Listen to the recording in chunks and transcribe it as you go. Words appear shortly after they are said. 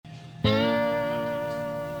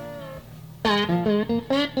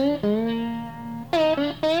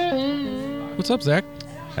What's up, Zach?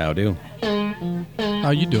 How do? How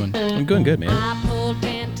you doing? I'm doing good, man.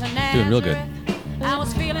 Doing real good. You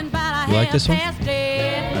like this one?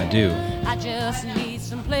 I do. I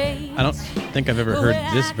don't think I've ever heard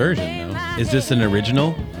this version, though. Is this an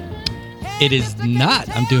original? It is not.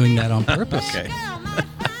 I'm doing that on purpose. Okay.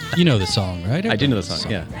 You know the song, right? I do know the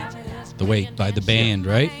song, yeah. The Wait by the band,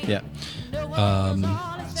 right? Yeah.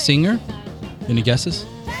 Singer? Any guesses?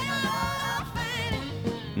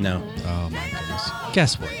 No. Oh, my goodness.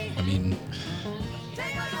 Guess what? I mean,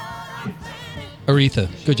 Aretha.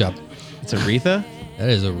 Good job. It's Aretha? That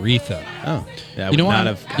is Aretha. Oh. Yeah, I You know would what?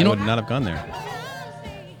 not have gone there.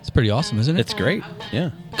 It's pretty awesome, isn't it? It's great.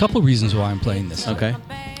 Yeah. A couple reasons why I'm playing this. Okay.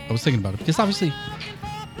 I was thinking about it because obviously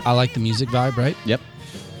I like the music vibe, right? Yep.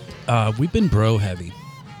 We've been bro heavy,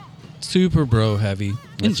 super bro heavy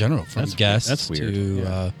in general, from guests that's weird. to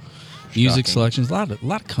Yeah. music Shocking. selections. A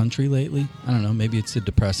lot of country lately. I don't know. Maybe it's a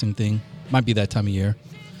depressing thing. Might be that time of year.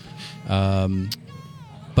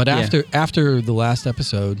 But after the last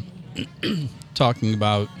episode, talking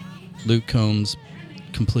about Luke Combs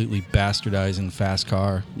completely bastardizing Fast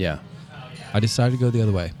Car, Yeah. I decided to go the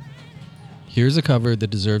other way. Here's a cover that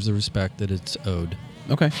deserves the respect that it's owed.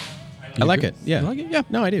 Okay. I like agree? it. Yeah. You like it? Yeah.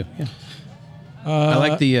 No, I do. Yeah. I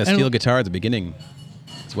like the and- steel guitar at the beginning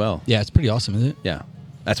as well. Yeah, it's pretty awesome, isn't it? Yeah.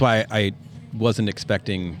 That's why I wasn't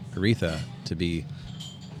expecting Aretha to be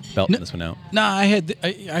belting this one out. No, I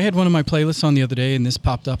had one of my playlists on the other day, and this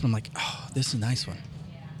popped up, and I'm like, oh, this is a nice one.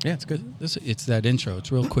 Yeah, it's good. It's that intro.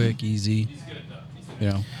 It's real quick, easy. You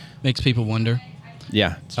know, makes people wonder.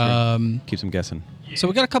 Yeah. It's true. Keeps them guessing. So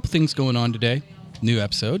we got a couple things going on today. New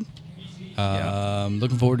episode.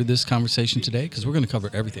 Looking forward to this conversation today because we're going to cover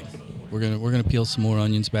everything. We're gonna peel some more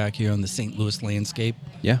onions back here on the St. Louis landscape.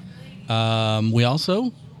 Yeah. We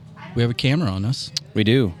have a camera on us, We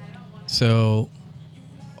do. so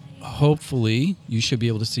hopefully you should be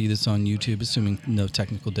able to see this on YouTube, assuming no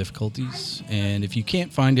technical difficulties. And if you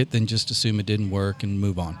can't find it, then just assume it didn't work and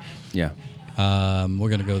move on. Yeah. We're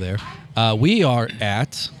going to go there. We are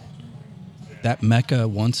at that Mecca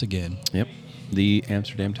once again. Yep. The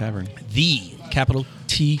Amsterdam Tavern. The capital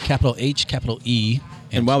T, capital H, capital E.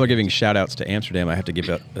 And while we're giving shout-outs to Amsterdam, I have to give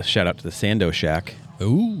a shout-out to the Sando Shack.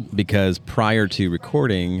 Ooh. Because prior to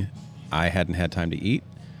recording, I hadn't had time to eat.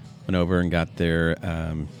 Went over and got their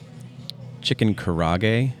chicken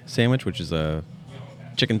karage sandwich, which is a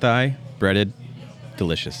chicken thigh, breaded,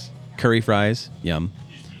 delicious. Curry fries, yum.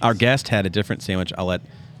 Our guest had a different sandwich. I'll let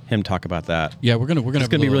him talk about that. Yeah, we're gonna. It's going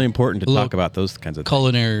to be really important to talk about those kinds of things.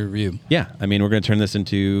 Culinary review. Yeah, I mean, we're going to turn this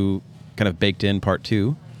into kind of baked in part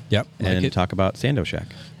 2. Yep. And talk about Sando Shack.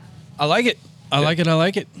 I like it. I like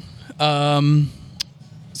it.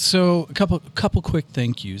 So a couple quick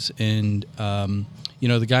thank yous, and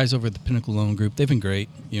the guys over at the Pinnacle Loan Group, they've been great.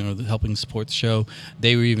 Helping support the show.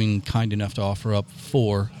 They were even kind enough to offer up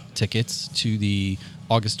 4 tickets to the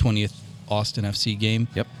August 20th Austin FC game.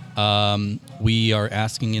 Yep. We are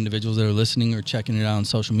asking individuals that are listening or checking it out on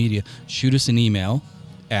social media, shoot us an email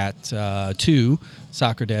at to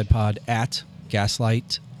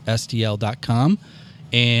soccerdadpod@gaslightstl.com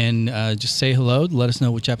and just say hello. Let us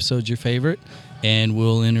know which episode's your favorite, and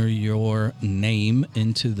we'll enter your name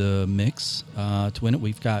into the mix to win it.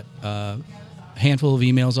 We've got a handful of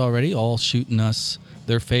emails already, all shooting us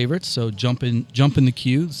their favorites. So jump in the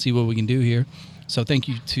queue, see what we can do here. So thank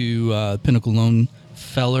you to Pinnacle Loan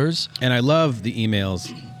fellers. And I love the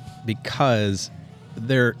emails because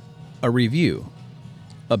they're a review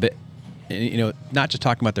a bit, not just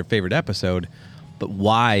talking about their favorite episode, but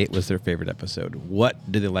why it was their favorite episode.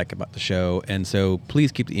 What do they like about the show? And so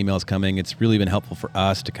please keep the emails coming. It's really been helpful for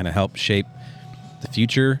us to kind of help shape the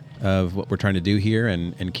future of what we're trying to do here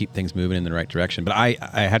and keep things moving in the right direction. But I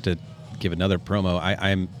have to give another promo.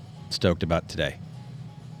 I'm stoked about today.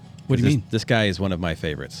 What do you mean? This guy is one of my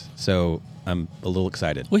favorites. So I'm a little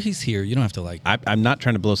excited. Well, he's here. You don't have to like. I'm not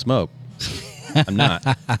trying to blow smoke. I'm not.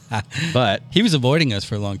 But he was avoiding us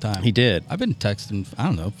for a long time. He did. I've been texting,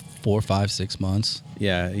 4, 5, 6 months.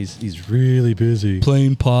 Yeah, he's really busy.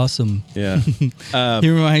 Playing possum. Yeah. He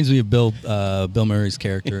reminds me of Bill Murray's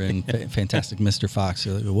character in Fantastic Mr. Fox.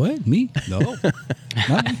 You're like, what? Me? No.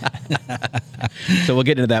 Not me. So we'll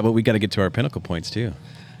get into that, but we got to get to our pinnacle points too.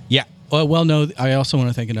 Yeah. Well, no, I also want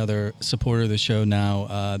to thank another supporter of the show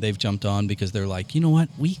now. They've jumped on because they're like, you know what?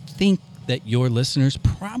 We think that your listeners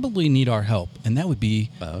probably need our help, and that would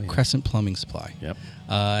be Crescent Plumbing Supply. Yep.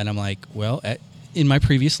 And I'm like, well, in my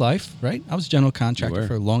previous life, right, I was general contractor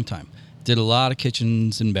for a long time. Did a lot of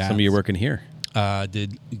kitchens and baths. Some of you working here.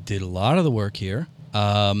 Did a lot of the work here.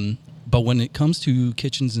 But when it comes to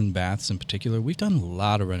kitchens and baths in particular, we've done a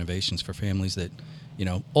lot of renovations for families that,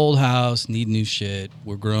 old house, need new shit.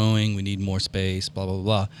 We're growing. We need more space, blah, blah,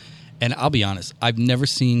 blah. And I'll be honest, I've never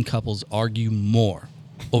seen couples argue more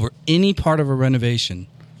over any part of a renovation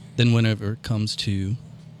than whenever it comes to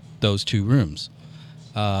those two rooms.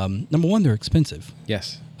 Number one, they're expensive.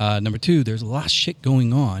 Yes. Number two, there's a lot of shit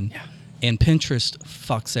going on. Yeah. And Pinterest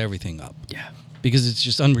fucks everything up. Yeah. Because it's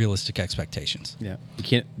just unrealistic expectations. Yeah. You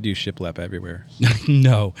can't do shiplap everywhere.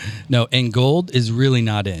 No. And gold is really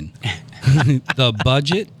not in the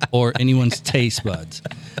budget or anyone's taste buds.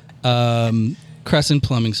 Crescent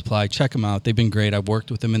Plumbing Supply, check them out. They've been great. I've worked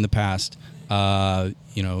with them in the past.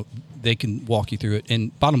 They can walk you through it.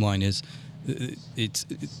 And bottom line is,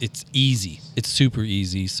 it's easy. It's super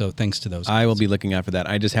easy. So thanks to those guys. I will be looking out for that.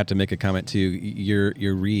 I just have to make a comment too.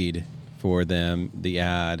 Your read for them, the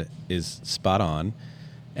ad is spot on,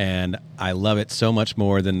 and I love it so much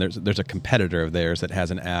more than there's a competitor of theirs that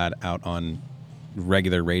has an ad out on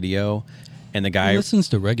regular radio, and the guy Who listens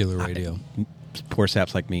to regular radio. Poor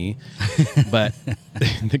saps like me, but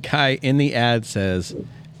the guy in the ad says,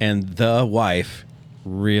 and the wife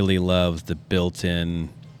really loves the built-in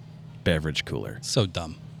beverage cooler. So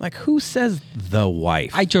dumb. Like, who says the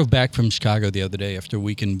wife? I drove back from Chicago the other day after a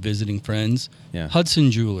weekend visiting friends. Yeah.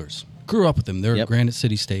 Hudson Jewelers. Grew up with them. They're Yep. a Granite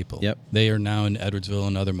City staple. Yep. They are now in Edwardsville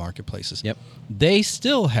and other marketplaces. Yep. They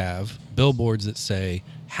still have billboards that say,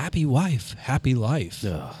 happy wife, happy life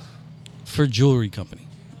Ugh. for jewelry company.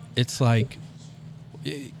 It's like,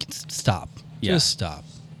 stop. Yeah. Just stop.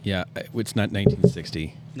 Yeah, it's not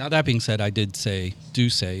 1960. Now, that being said, I do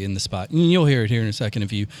say in the spot, and you'll hear it here in a second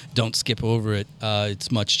if you don't skip over it,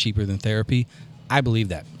 it's much cheaper than therapy. I believe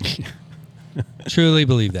that. Truly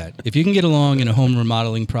believe that. If you can get along in a home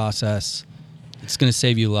remodeling process, it's going to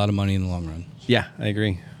save you a lot of money in the long run. Yeah, I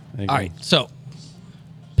agree. All right, so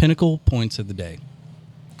pinnacle points of the day.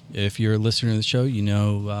 If you're a listener to the show,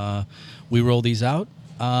 we roll these out.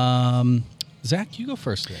 Zach, you go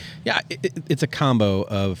first today. Yeah, it's a combo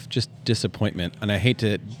of just disappointment, and I hate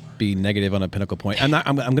to be negative on a pinnacle point. I'm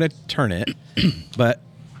going to turn it, but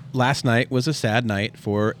last night was a sad night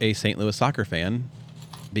for a St. Louis soccer fan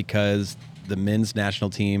because the men's national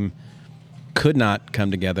team could not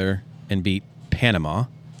come together and beat Panama.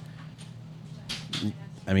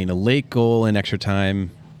 I mean, a late goal in extra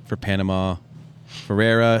time for Panama.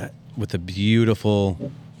 Ferreira with a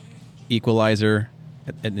beautiful equalizer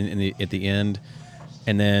at the end,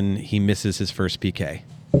 and then he misses his first PK.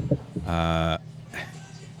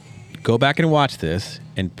 Go back and watch this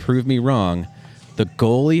and prove me wrong. The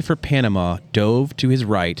goalie for Panama dove to his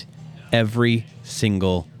right every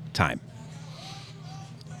single time.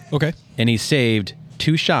 Okay. And he saved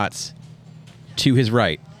 2 shots to his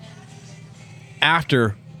right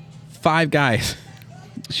after 5 guys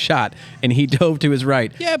shot, and he dove to his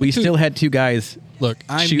right. Yeah, but we still had 2 guys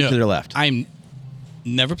shoot to their left. I'm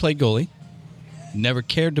never played goalie, never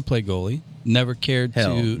cared to play goalie, never cared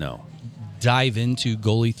to dive into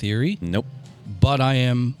goalie theory. Nope. But I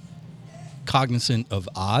am cognizant of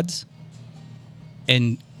odds.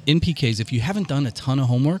 And in PKs, if you haven't done a ton of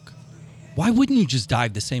homework, why wouldn't you just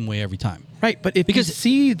dive the same way every time? Right, but if you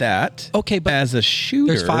see that but as a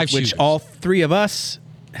shooter, there's 5 which shooters. all 3 of us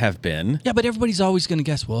have been. Yeah, but everybody's always going to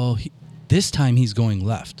guess, well, this time he's going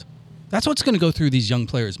left. That's what's going to go through these young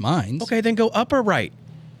players' minds. Okay, then go up or right.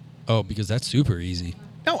 Oh, because that's super easy.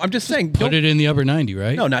 No, I'm just saying. Put it in the upper 90,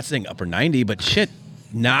 right? No, not saying upper 90, but shit,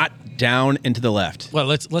 not down into the left. Well,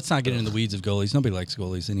 let's not get into the weeds of goalies. Nobody likes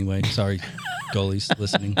goalies anyway. Sorry, goalies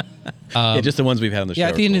listening. Just the ones we've had on the show. Yeah,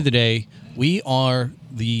 at the end of the day, we are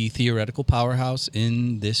the theoretical powerhouse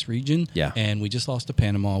in this region. Yeah. And we just lost to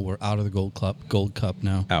Panama. We're out of the Gold Cup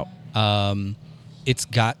now. Out. It's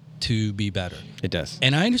got to be better. It does.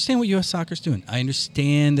 And I understand what U.S. Soccer's doing. I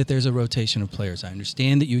understand that there's a rotation of players. I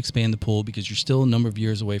understand that you expand the pool because you're still a number of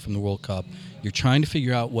years away from the World Cup. You're trying to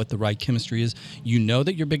figure out what the right chemistry is. You know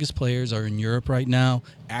that your biggest players are in Europe right now,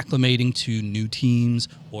 acclimating to new teams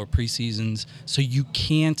or preseasons. So you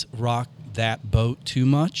can't rock that boat too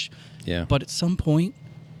much. Yeah. But at some point,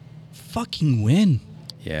 fucking win.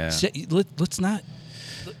 Yeah. Let's not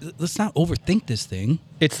overthink this thing.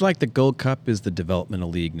 It's like the Gold Cup is the developmental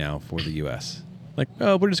league now for the U.S. Like,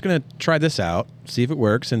 oh, we're just going to try this out, see if it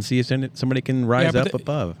works, and see if somebody can rise up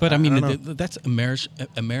above. But I mean, that's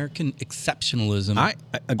American exceptionalism. I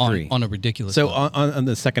agree. On a ridiculous So level. on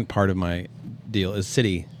the second part of my deal is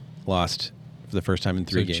City lost for the first time in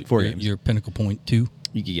 4 games. Your pinnacle point 2?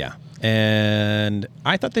 Yeah. And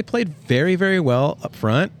I thought they played very, very well up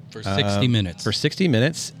front. For 60 minutes. For 60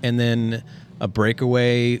 minutes. And then a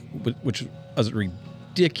breakaway, which was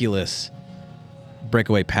ridiculous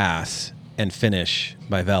breakaway pass and finish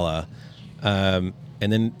by Vela. And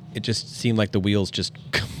then it just seemed like the wheels just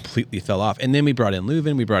completely fell off. And then we brought in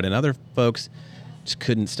Leuven, we brought in other folks, just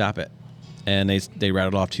couldn't stop it. And they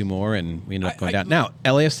rattled off 2 more, and we ended up going down. Now,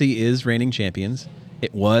 LAFC is reigning champions.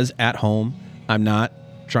 It was at home. I'm not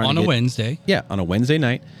trying on to a Wednesday. Yeah, on a Wednesday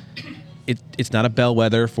night. It's not a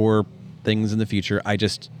bellwether for things in the future.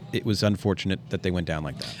 It was unfortunate that they went down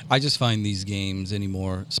like that. I just find these games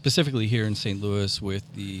anymore, specifically here in St. Louis with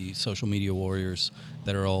the social media warriors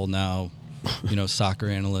that are all now, soccer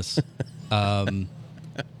analysts. When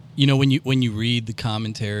you read the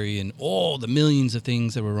commentary and all the millions of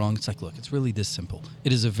things that were wrong, it's like, look, it's really this simple.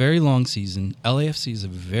 It is a very long season. LAFC is a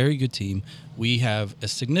very good team. We have a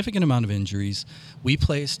significant amount of injuries. We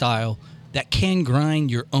play a style that can grind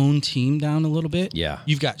your own team down a little bit. Yeah.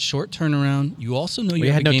 You've got short turnaround. You also know you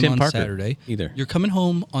had have a no game Tim on Parker Saturday. either. You're coming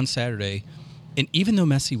home on Saturday, and even though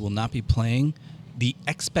Messi will not be playing, the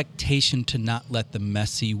expectation to not let the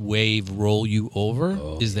Messi wave roll you over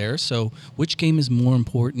is there. So which game is more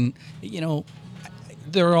important?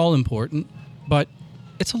 They're all important, but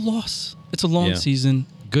it's a loss. It's a long season.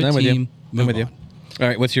 Good team. I'm with you. All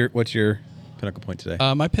right, what's your pinnacle point today?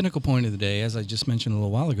 My pinnacle point of the day, as I just mentioned a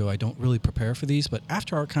little while ago, I don't really prepare for these, but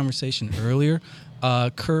after our conversation earlier,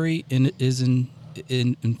 Curry is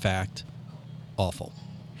in fact awful.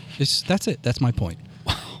 That's it. That's my point.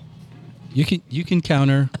 You can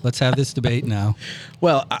counter. Let's have this debate now.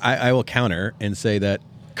 Well, I will counter and say that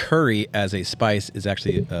curry as a spice is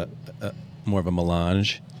actually more of a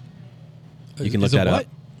melange. You can look that up.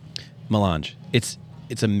 Melange. It's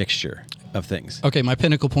a mixture of things. Okay, my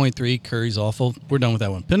pinnacle point 3, curry's awful. We're done with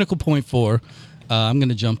that one. Pinnacle point 4, I'm going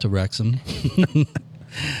to jump to Wrexham.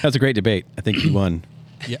 That was a great debate. I think you won.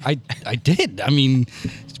 Yeah, I did. I mean,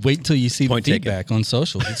 wait until you see Point the feedback on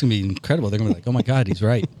social. It's going to be incredible. They're going to be like, oh my God, he's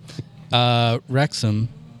right. Wrexham,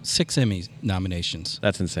 6 Emmy nominations.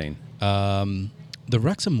 That's insane. The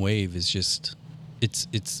Wrexham wave is just,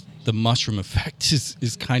 it's the mushroom effect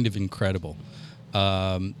is kind of incredible.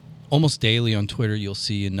 Almost daily on Twitter, you'll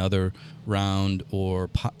see another round or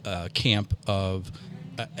camp of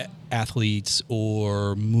athletes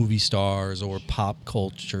or movie stars or pop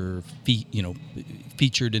culture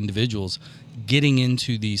featured individuals getting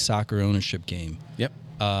into the soccer ownership game. Yep.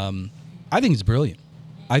 I think it's brilliant.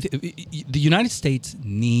 The United States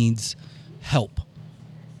needs help.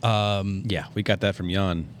 Yeah, we got that from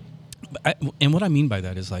Jan. And what I mean by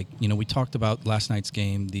that is, like, we talked about last night's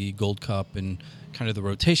game, the Gold Cup, and kind of the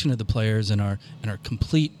rotation of the players and our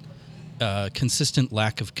complete consistent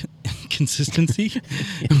lack of consistency,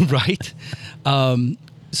 right?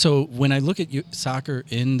 So when I look at soccer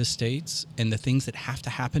in the States and the things that have to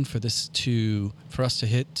happen for us to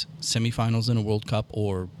hit semifinals in a World Cup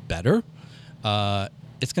or better,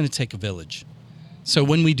 it's going to take a village. So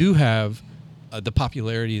when we do have the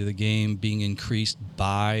popularity of the game being increased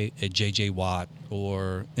by a J.J. Watt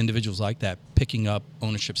or individuals like that picking up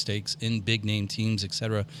ownership stakes in big name teams,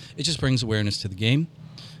 etc., it just brings awareness to the game.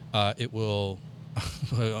 It will,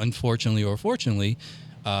 unfortunately or fortunately,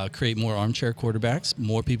 create more armchair quarterbacks.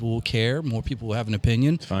 More people will care. More people will have an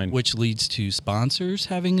opinion, which leads to sponsors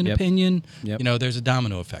having an opinion. Yep. There's a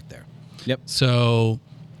domino effect there. Yep. So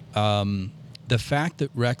the fact that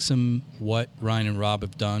Wrexham, what Ryan and Rob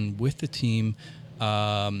have done with the team,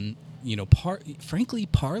 frankly,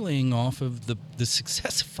 parlaying off of the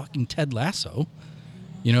success of fucking Ted Lasso.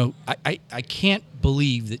 I can't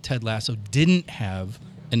believe that Ted Lasso didn't have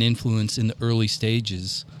an influence in the early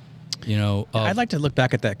stages. I'd like to look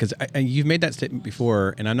back at that because you've made that statement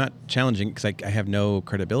before, and I'm not challenging because I have no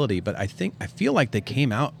credibility. But I feel like they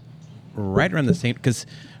came out right around the same because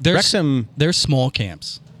Wrexham. They're small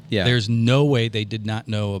camps. Yeah. There's no way they did not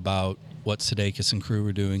know about what Sudeikis and crew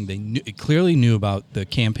were doing. They clearly knew about the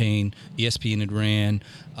campaign ESPN had ran.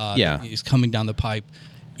 It's coming down the pipe.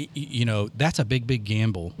 That's a big, big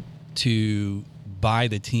gamble to buy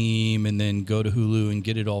the team and then go to Hulu and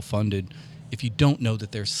get it all funded if you don't know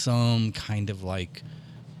that there's some kind of like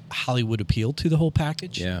Hollywood appeal to the whole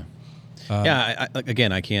package. Yeah.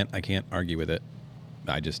 I can't argue with it.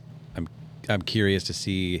 I'm curious to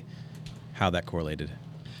see how that correlated.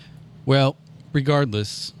 Well,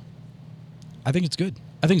 regardless, I think it's good.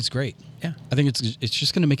 I think it's great. Yeah. I think it's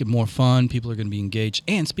just going to make it more fun. People are going to be engaged.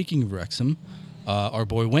 And speaking of Wrexham, our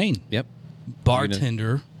boy Wayne, yep,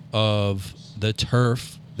 bartender of the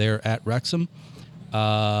Turf there at Wrexham.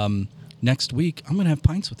 Next week, I'm going to have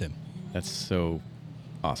pints with him. That's so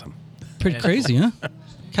awesome. Pretty crazy, huh?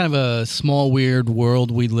 Kind of a small, weird world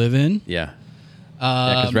we live in. Yeah.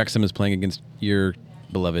 Because Wrexham is playing against your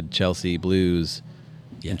beloved Chelsea Blues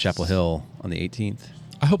in Chapel Hill on the 18th.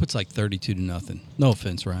 I hope it's like 32-0. No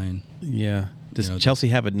offense, Ryan. Yeah. Does Chelsea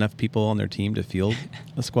have enough people on their team to field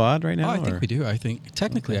a squad right now? I think we do. I think I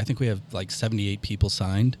think we have like 78 people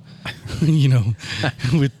signed.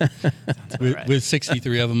 with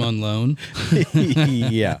 63 of them on loan.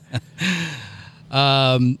 Yeah.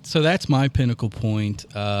 So that's my pinnacle point.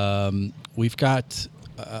 We've got.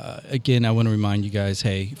 Again, I want to remind you guys,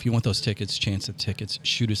 hey, if you want those tickets, chance of tickets,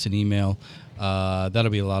 shoot us an email.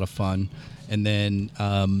 That'll be a lot of fun. And then,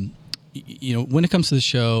 when it comes to the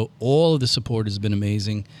show, all of the support has been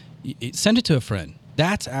amazing. Send it to a friend.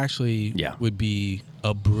 That's actually would be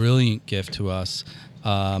a brilliant gift to us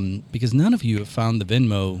because none of you have found the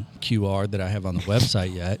Venmo QR that I have on the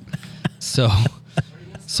website yet. So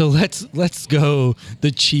let's go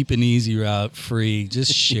the cheap and easy route, free.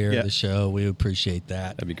 Just share the show. We appreciate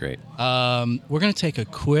that. That'd be great. We're going to take a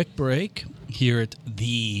quick break here at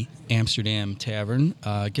the Amsterdam Tavern,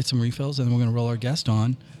 get some refills, and then we're going to roll our guest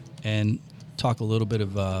on and talk a little bit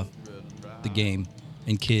of the game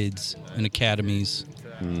and kids and academies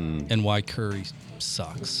and why Curry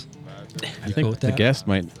sucks. I think the guest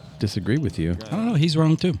might disagree with you. I don't know. He's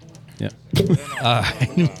wrong, too. Yeah.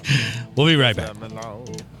 We'll be right back.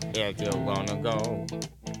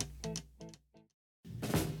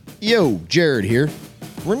 Yo, Jared here.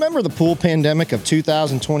 Remember the pool pandemic of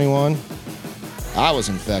 2021? I was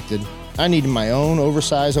infected. I needed my own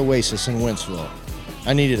oversized oasis in Wentzville.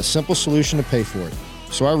 I needed a simple solution to pay for it.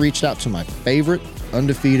 So I reached out to my favorite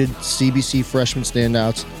undefeated CBC freshman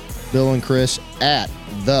standouts, Bill and Chris at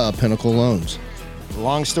The Pinnacle Loans.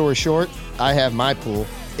 Long story short, I have my pool.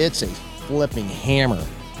 It's a flipping hammer.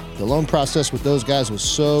 The loan process with those guys was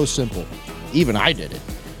so simple. Even I did it.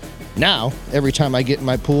 Now, every time I get in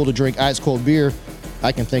my pool to drink ice cold beer,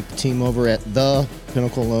 I can thank the team over at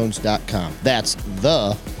thepinnacleloans.com. That's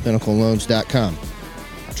thepinnacleloans.com.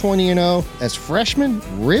 20-0 as freshmen?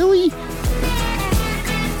 Really?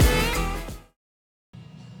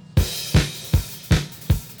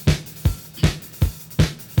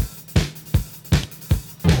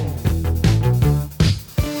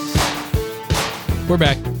 We're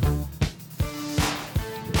back.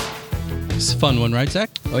 It's a fun one, right, Zach?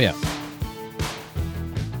 Oh, yeah.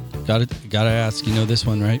 Gotta ask, this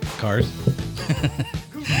one, right? Cars.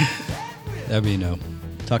 That'd be no.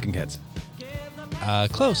 Talking Heads.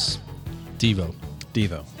 Close. Devo.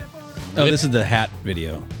 Oh, this is the hat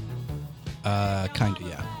video. Kind of,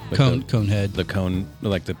 yeah. With Cone head. The cone,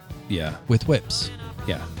 yeah. With whips.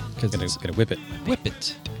 Yeah. Because Gotta whip it. Whip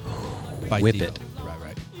it. By Whip Devo. it.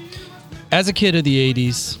 Right. As a kid of the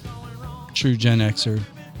 80s, true Gen Xer,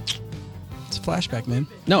 it's a flashback, man.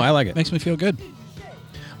 No, I like it. Makes me feel good.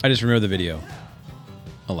 I just remember the video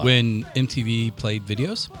a lot. When MTV played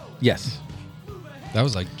videos? Yes. That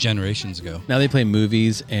was like generations ago. Now they play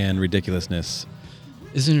movies and ridiculousness.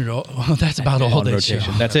 Isn't it all? Oh, that's about all on they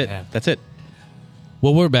rotation. show. That's it. That's it.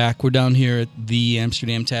 Well, we're back. We're down here at the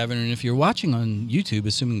Amsterdam Tavern. And if you're watching on YouTube,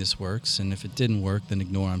 assuming this works, and if it didn't work, then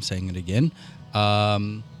ignore I'm saying it again.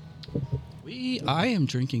 I am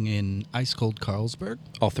drinking an ice cold Carlsberg.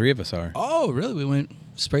 All three of us are. Oh, really? We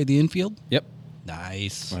sprayed the infield? Yep.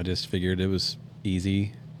 Nice. I just figured it was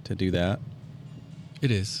easy to do that. It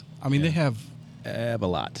is. I mean, they have a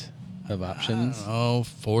lot of options.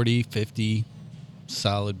 40, 50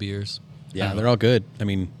 solid beers. Yeah, they're all good. I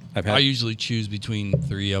mean, I usually choose between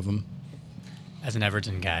 3 of them. As an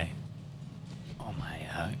Everton guy, all my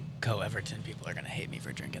co-Everton people are going to hate me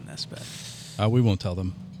for drinking this, but... We won't tell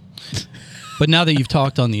them. But now that you've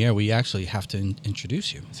talked on the air, we actually have to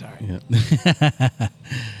introduce you. Sorry. Yeah.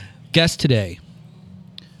 Guest today,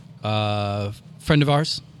 friend of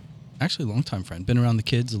ours, actually a longtime friend, been around the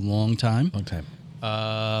kids a long time.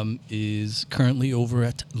 Is currently over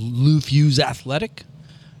at Lou Fusz Athletic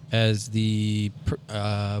as the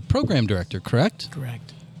program director, correct?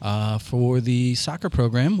 Correct. For the soccer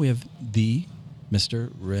program, we have the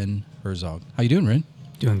Mr. Ren Herzog. How you doing, Ren?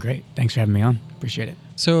 Doing great. Thanks for having me on. Appreciate it.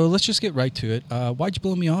 So let's just get right to it. Why'd you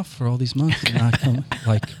blow me off for all these months?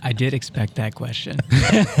 I did expect that question.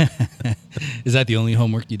 Is that the only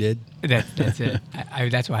homework you did? That's it.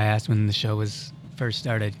 That's why I asked when the show was first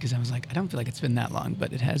started, because I was like, I don't feel like it's been that long,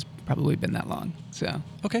 but it has probably been that long. So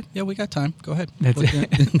okay, yeah, we got time. Go ahead. That's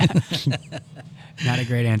it. Not a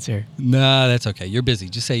great answer. No, that's okay. You're busy.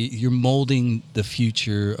 Just say you're molding the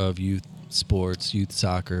future of youth sports, youth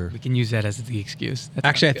soccer. We can use that as the excuse.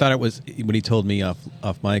 Actually, I thought it was, when he told me off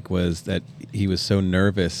mic, was that he was so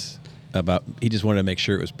nervous about, he just wanted to make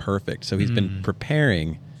sure it was perfect. So he's been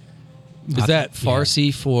preparing. Is that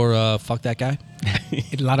Farsi for fuck that guy?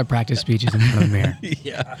 A lot of practice speeches in front of the mirror.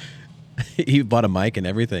 Yeah. He bought a mic and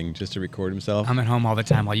everything just to record himself. I'm at home all the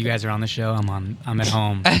time while you guys are on the show. I'm at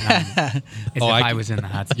home. As if I was in the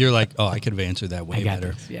hot seat. You're like, oh, I could have answered that way I got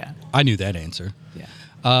better. this. Yeah. I knew that answer. Yeah.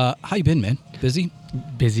 How you been, man? Busy?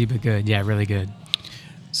 Busy but good. Yeah, really good.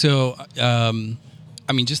 So, I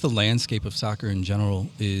mean, just the landscape of soccer in general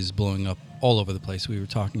is blowing up all over the place. We were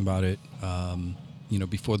talking about it,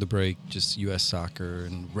 before the break, just U.S. soccer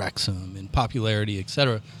and Wrexham and popularity,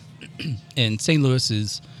 etc. And St. Louis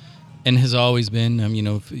is, and has always been,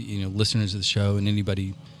 listeners of the show and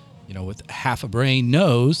anybody, with half a brain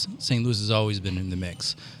knows St. Louis has always been in the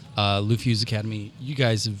mix. Lou Fusz Academy, you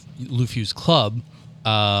guys have Lou Fusz Club.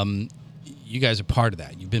 You guys are part of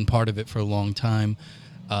that. You've been part of it for a long time.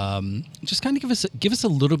 Just kind of give us a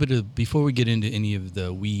little bit of, before we get into any of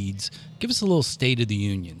the weeds, give us a little state of the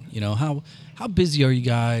union. How busy are you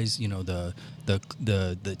guys?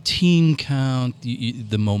 The team count,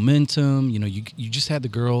 the momentum. You just had the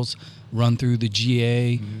girls run through the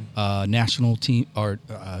GA national team or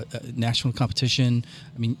national competition.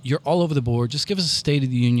 I mean, you're all over the board. Just give us a state of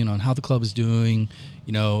the union on how the club is doing,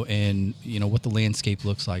 and what the landscape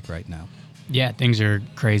looks like right now. Yeah, things are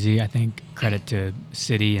crazy. I think credit to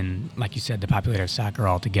City and, like you said, the populator of soccer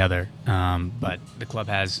altogether. But the club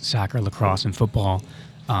has soccer, lacrosse, and football.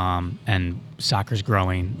 And soccer's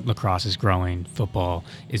growing, lacrosse is growing, football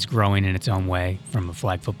is growing in its own way from a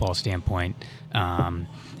flag football standpoint.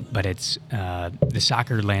 But it's the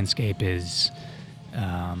soccer landscape is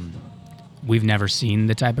we've never seen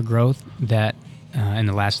the type of growth that in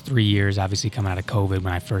the last 3 years, obviously coming out of COVID,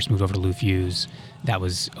 when I first moved over to Lou Fusz, that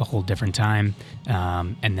was a whole different time.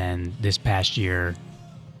 And then this past year,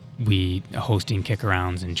 we hosting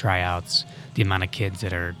kick-arounds and tryouts, the amount of kids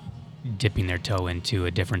that are dipping their toe into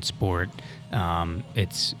a different sport,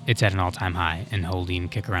 it's at an all-time high. And holding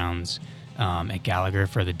kick-arounds at Gallagher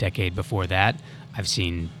for the decade before that, I've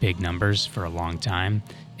seen big numbers for a long time.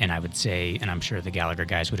 And I would say, and I'm sure the Gallagher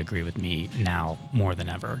guys would agree with me now more than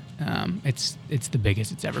ever, it's the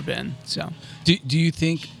biggest it's ever been. So, do you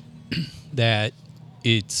think that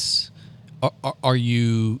it's are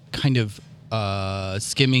you kind of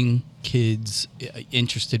skimming kids,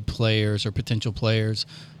 interested players or potential players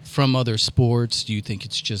from other sports? Do you think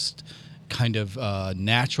it's just kind of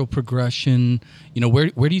natural progression? Where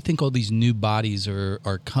do you think all these new bodies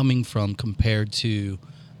are coming from compared to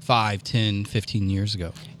 5, 10, 15 years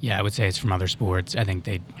ago? Yeah, I would say it's from other sports. I think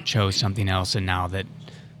they chose something else, and now that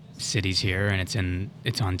City's here and it's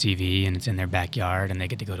on TV and it's in their backyard and they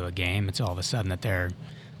get to go to a game, it's all of a sudden that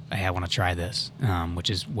hey, I want to try this, which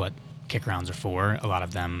is what kick-rounds are for. A lot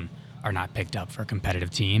of them are not picked up for a competitive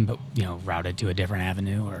team, but routed to a different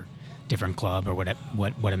avenue or different club or what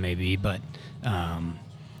it may be. But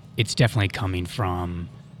it's definitely coming from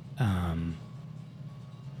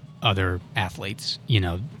other athletes,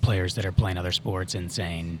 players that are playing other sports and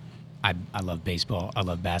saying, I love baseball, I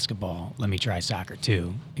love basketball, let me try soccer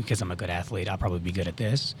too, because I'm a good athlete, I'll probably be good at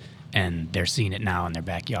this. And they're seeing it now in their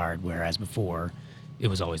backyard, whereas before it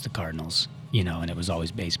was always the Cardinals, and it was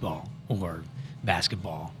always baseball or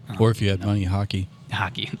basketball. Or if you had money, hockey.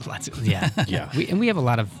 Hockey, lots of, yeah. Yeah. We have a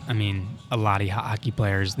lot of hockey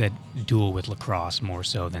players that duel with lacrosse more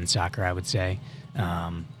so than soccer, I would say.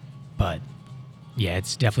 But yeah,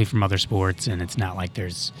 it's definitely from other sports, and it's not like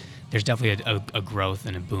there's definitely a growth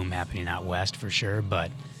and a boom happening out west for sure, but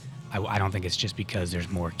I don't think it's just because there's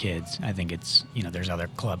more kids. I think it's, there's other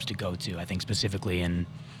clubs to go to. I think specifically in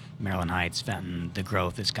Maryland Heights, Fenton, the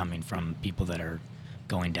growth is coming from people that are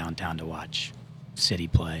going downtown to watch City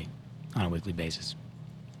play on a weekly basis.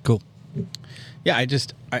 Cool. Yeah,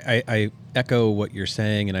 I echo what you're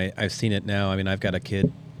saying, and I've seen it now. I mean, I've got a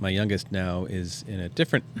kid, my youngest now is in a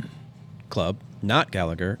different club, not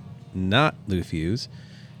Gallagher, not Lou Fusz,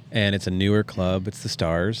 and it's a newer club. It's the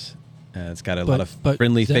Stars. It's got a lot of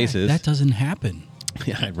friendly faces. That doesn't happen.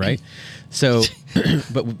 Yeah, right. So,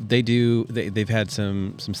 but they've had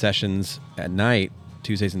some sessions at night,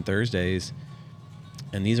 Tuesdays and Thursdays,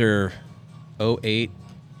 and these are 08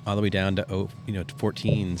 all the way down to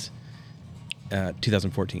 14s,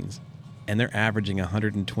 2014s, and they're averaging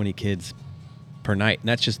 120 kids per night, and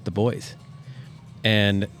that's just the boys.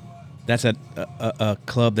 And that's a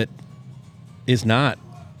club that is not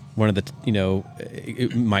one of the,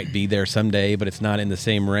 it might be there someday, but it's not in the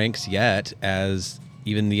same ranks yet as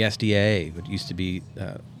even the SDA, which used to be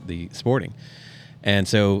the Sporting. And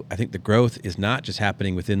so I think the growth is not just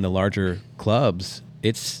happening within the larger clubs.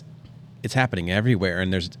 It's happening everywhere,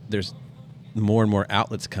 and there's more and more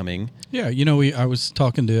outlets coming. Yeah, I was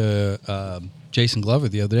talking to Jason Glover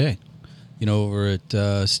the other day, over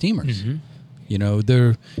at Steamers. Mm-hmm.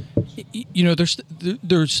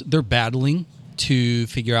 They're battling to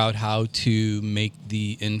figure out how to make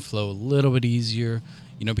the inflow a little bit easier,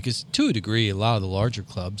 because to a degree, a lot of the larger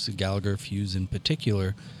clubs, the Gallagher Fuse in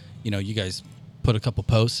particular, you guys put a couple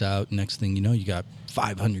posts out. Next thing you know, you got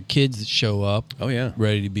 500 kids that show up. Oh, yeah.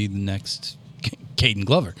 Ready to be the next Caden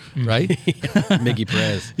Glover, right? Mickey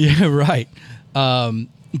Perez. Yeah, right.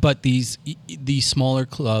 But these smaller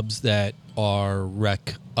clubs that are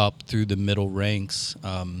rec up through the middle ranks,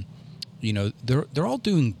 they're all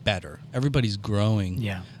doing better. Everybody's growing.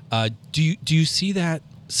 Yeah. Do you see that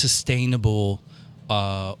sustainable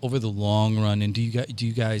over the long run? And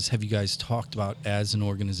have you guys talked about as an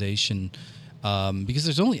organization? Because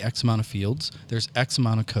there's only X amount of fields, there's X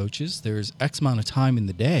amount of coaches, there's X amount of time in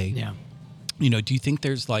the day. Yeah. Do you think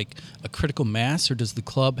there's like a critical mass, or does the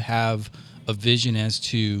club have a vision as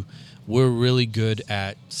to we're really good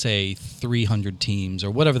at, say, 300 teams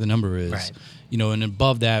or whatever the number is, right. And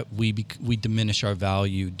above that we diminish our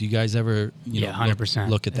value? Do you guys ever 100%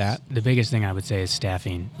 look at that? The biggest thing I would say is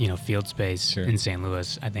staffing. Field space Sure. in St.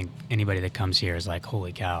 Louis. I think anybody that comes here is like,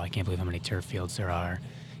 holy cow, I can't believe how many turf fields there are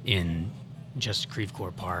in just Creve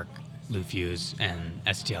Coeur Park, Lou Fusz, and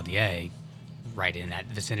STLDA right in that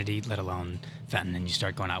vicinity, let alone Fenton. And you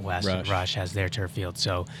start going out west, and Rush has their turf field.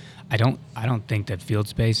 So I don't think that field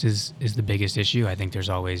space is the biggest issue. I think there's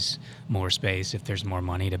always more space if there's more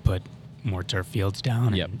money to put more turf fields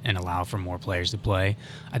down and allow for more players to play.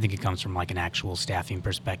 I think it comes from like an actual staffing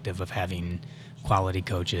perspective of having quality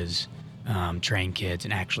coaches, train kids,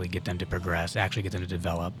 and actually get them to progress, actually get them to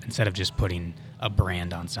develop, instead of just putting a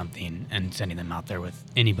brand on something and sending them out there with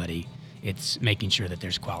anybody. It's making sure that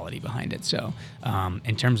there's quality behind it. So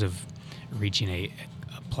in terms of reaching a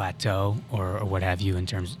plateau or what have you, in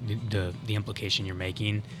terms of the implication you're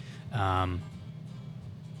making, I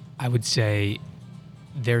would say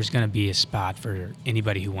there's going to be a spot for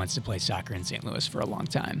anybody who wants to play soccer in St. Louis for a long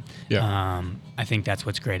time. Yeah. I think that's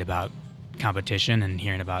what's great about competition and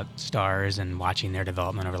hearing about Stars and watching their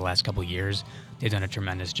development over the last couple of years. They've done a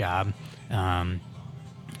tremendous job.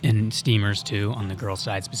 And Steamers too, on the girls'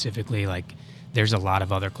 side specifically. Like, there's a lot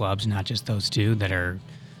of other clubs, not just those two, that are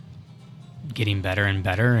getting better and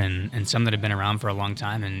better, and some that have been around for a long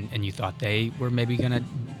time, and you thought they were maybe going to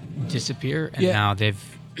disappear, and now they've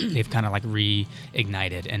kind of like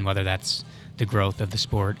reignited. And whether that's the growth of the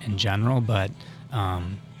sport in general, but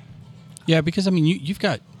because I mean you've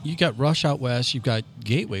got Rush out west, you've got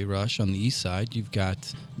Gateway Rush on the east side, you've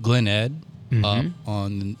got Glen Ed up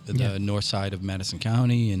on the north side of Madison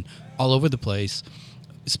County, and all over the place.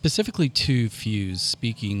 Specifically to Fuse,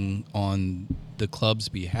 speaking on the club's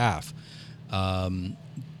behalf,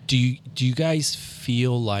 do you guys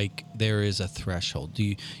feel like there is a threshold? Do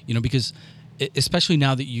you because especially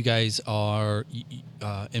now that you guys are,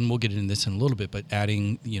 and we'll get into this in a little bit, but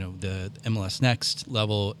adding the MLS Next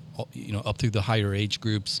level, up through the higher age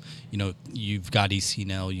groups, you've got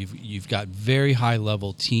ECNL, you've got very high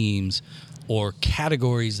level teams or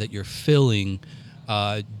categories that you're filling.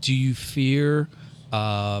 Do you fear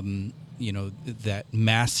that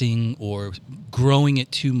massing or growing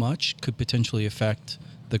it too much could potentially affect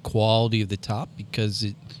the quality of the top, because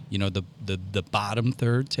the bottom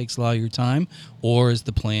third takes a lot of your time? Or is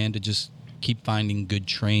the plan to just keep finding good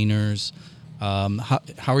trainers? How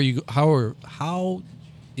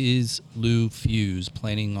is Lou Fusz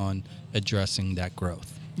planning on addressing that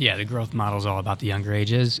growth? Yeah, the growth model is all about the younger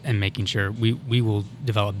ages and making sure we will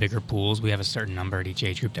develop bigger pools. We have a certain number at each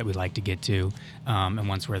age group that we like to get to. And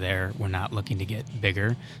once we're there, we're not looking to get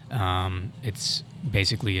bigger. It's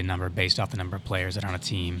basically a number based off the number of players that are on a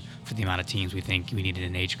team for the amount of teams we think we need in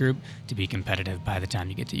an age group to be competitive by the time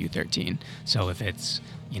you get to U13. So if it's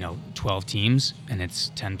 12 teams and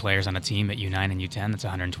it's 10 players on a team at U9 and U10, that's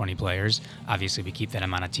 120 players. Obviously, we keep that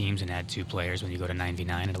amount of teams and add 2 players when you go to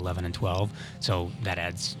 9v9 at 11 and 12. So that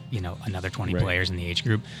adds, another 20 players in the age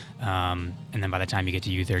group. And then by the time you get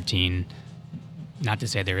to U13, not to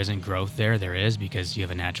say there isn't growth there is, because you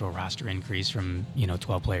have a natural roster increase from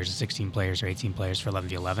 12 players to 16 players or 18 players for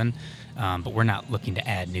 11v11, but we're not looking to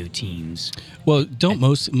add new teams. Well, don't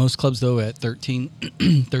most clubs though at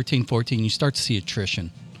 13, 14, you start to see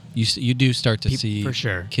attrition. You do start to see for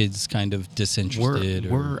sure kids kind of disinterested.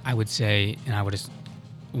 We're I would say,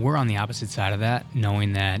 we're on the opposite side of that,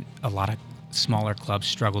 knowing that a lot of smaller clubs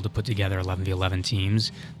struggle to put together 11v11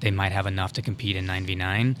 teams. They might have enough to compete in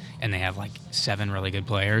 9v9, and they have like 7 really good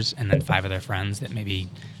players, and then 5 of their friends that maybe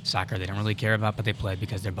soccer they don't really care about, but they play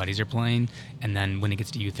because their buddies are playing. And then when it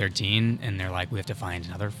gets to U13, and they're like, we have to find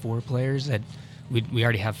another 4 players that we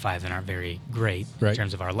already have 5 that aren't very great Right. in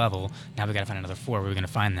terms of our level. Now we got to find another 4. Where we're going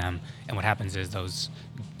to find them, and what happens is those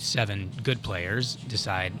 7 good players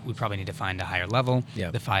decide we probably need to find a higher level.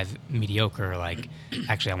 Yep. The 5 mediocre are like,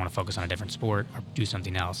 actually, I want to focus on a different sport or do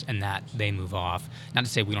something else, and that they move off. Not to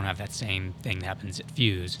say we don't have that same thing that happens at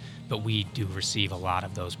Fuse, but we do receive a lot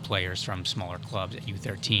of those players from smaller clubs at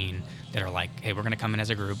U13 that are like, hey, we're going to come in as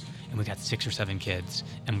a group, and we got 6 or 7 kids,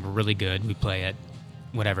 and we're really good. We play at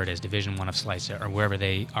whatever it is, Division I of Slicer or wherever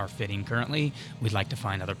they are fitting currently. We'd like to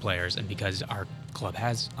find other players, and because our club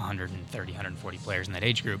has 130, 140 players in that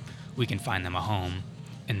age group, we can find them a home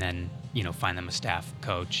and then, find them a staff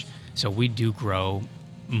coach. So we do grow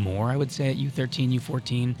more, I would say, at U13,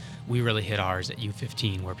 U14. We really hit ours at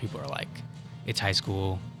U15, where people are like, it's high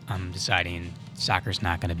school, I'm deciding soccer's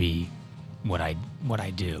not going to be what I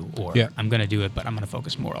do, or Yeah. I'm going to do it, but I'm going to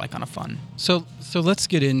focus more like on a fun. So let's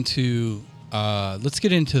get into a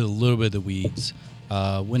little bit of the weeds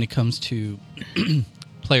when it comes to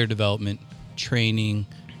player development, training,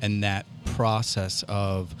 and that process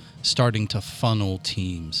of starting to funnel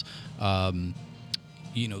teams. As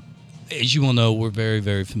you all know, we're very,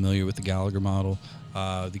 very familiar with the Gallagher model.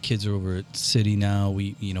 The kids are over at City now.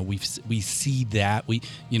 We see that.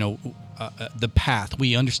 The path.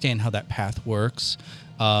 We understand how that path works.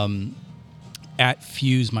 At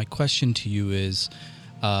Fuse, my question to you is,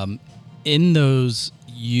 in those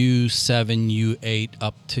U7, U8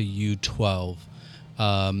 up to U12,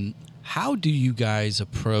 how do you guys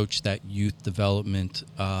approach that youth development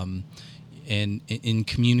and in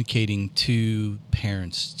communicating to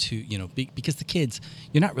parents, because the kids,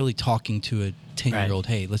 you're not really talking to a 10-year-old,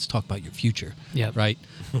 Right. hey, let's talk about your future, Yep. right?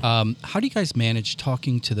 How do you guys manage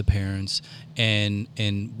talking to the parents and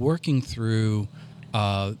working through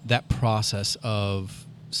that process of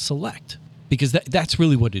select? Because that's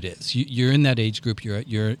really what it is. You're in that age group.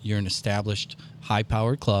 You're an established,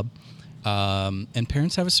 high-powered club, and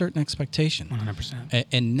parents have a certain expectation. 100%.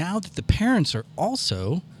 And now that the parents are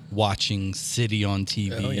also watching City on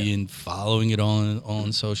TV and following it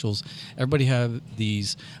on socials, everybody have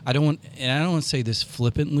these. I don't want to say this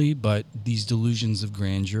flippantly, but these delusions of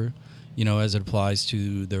grandeur, as it applies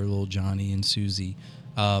to their little Johnny and Susie.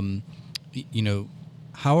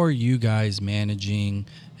 How are you guys managing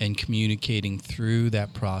and communicating through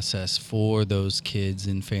that process for those kids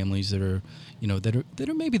and families that are, that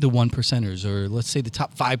are maybe the 1%ers, or let's say the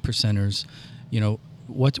top 5%ers?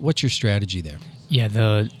 What's your strategy there?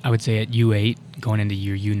 Yeah, I would say at U8, going into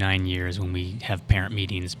your U9 years, when we have parent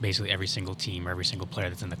meetings, basically every single team or every single player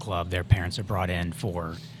that's in the club, their parents are brought in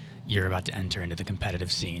for, you're about to enter into the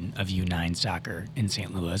competitive scene of U9 soccer in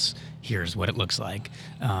St. Louis. Here's what it looks like.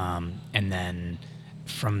 And then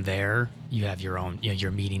from there, you have your own,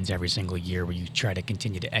 your meetings every single year where you try to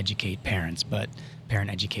continue to educate parents. But parent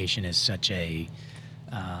education is such a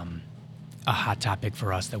hot topic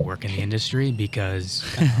for us that work in the industry, because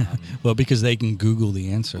well, because they can Google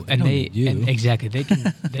the answer, and exactly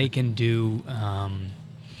they can do.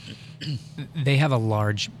 They have a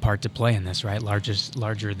large part to play in this, right?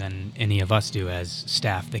 Larger than any of us do as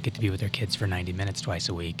staff. They get to be with their kids for 90 minutes twice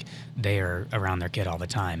a week. They are around their kid all the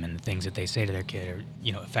time, and the things that they say to their kid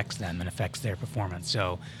affects them and affects their performance.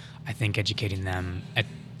 So I think educating them at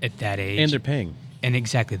that age, And they're paying. And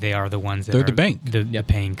exactly, they are the ones that They're are the bank. the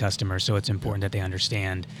paying customers. So it's important that they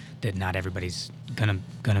understand that not everybody's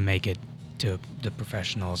gonna make it to the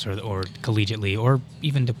professionals or collegiately, or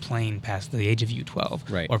even to playing past the age of U12,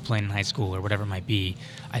 Right. or playing in high school or whatever it might be.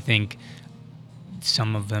 I think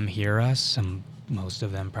some of them hear us, most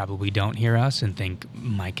of them probably don't hear us and think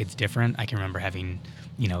my kid's different. I can remember having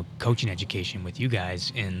coaching education with you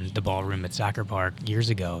guys in the ballroom at Soccer Park years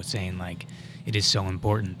ago, saying like, it is so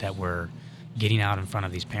important that we're getting out in front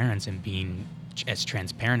of these parents and being as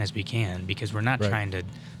transparent as we can, because we're not Right. trying to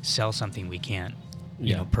sell something we can't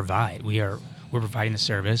provide. We're providing a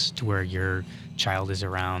service to where your child is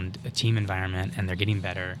around a team environment and they're getting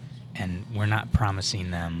better, and we're not promising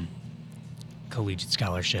them collegiate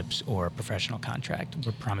scholarships or a professional contract.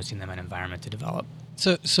 We're promising them an environment to develop.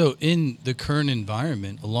 So in the current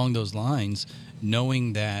environment, along those lines,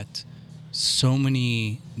 knowing that so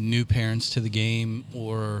many new parents to the game,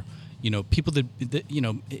 or people that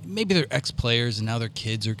maybe they're ex-players and now their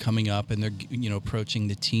kids are coming up and they're approaching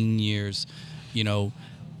the teen years, when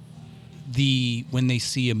they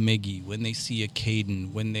see a Miggy, when they see a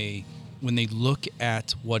Caden, when they look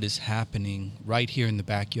at what is happening right here in the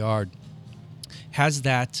backyard, has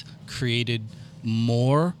that created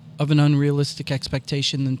more of an unrealistic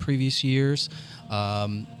expectation than previous years?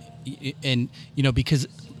 Because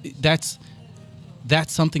that's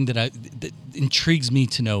something that intrigues me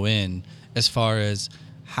to know, in as far as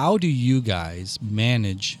how do you guys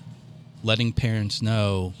manage letting parents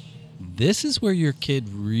know this is where your kid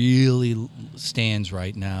really stands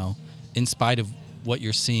right now, in spite of what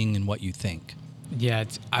you're seeing and what you think? Yeah,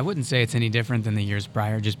 I wouldn't say it's any different than the years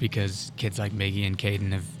prior, just because kids like Miggy and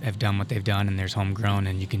Caden have done what they've done, and there's homegrown,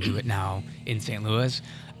 and you can do it now in St. Louis.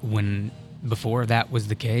 When before that was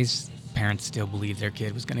the case, parents still believed their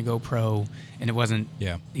kid was going to go pro, and it wasn't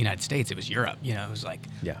the United States, it was Europe. You know, it was like,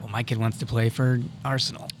 well, my kid wants to play for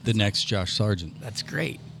Arsenal. The next Josh Sargent. That's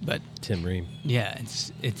great, but Tim Ream. Yeah,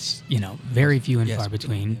 it's very few and far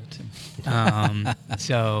between.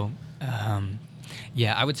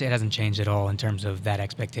 Yeah, I would say it hasn't changed at all in terms of that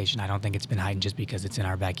expectation. I don't think it's been heightened just because it's in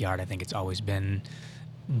our backyard. I think it's always been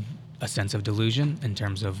a sense of delusion in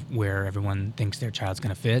terms of where everyone thinks their child's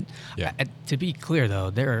going to fit. Yeah. To be clear, though,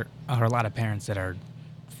 there are a lot of parents that are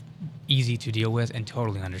easy to deal with and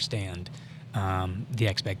totally understand the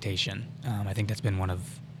expectation. I think that's been one of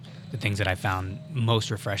the things that I found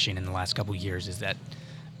most refreshing in the last couple of years, is that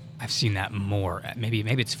I've seen that more. Maybe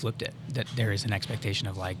it's flipped it, that there is an expectation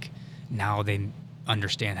of like, now they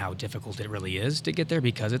understand how difficult it really is to get there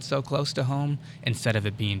because it's so close to home, instead of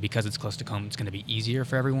it being because it's close to home, it's going to be easier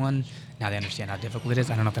for everyone. Now they understand how difficult it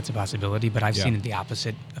is. I don't know if that's a possibility, but I've seen the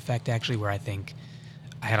opposite effect, actually, where I think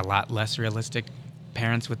I had a lot less realistic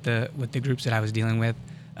parents with the groups that I was dealing with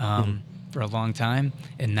for a long time.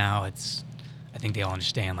 And now I think they all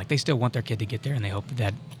understand. Like, they still want their kid to get there, and they hope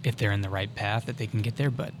that if they're in the right path that they can get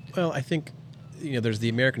there. But well, I think, there's the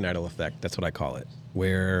American Idol effect. That's what I call it,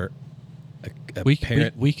 where we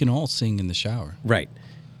can all sing in the shower, right?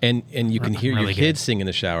 And you can hear really your kids sing in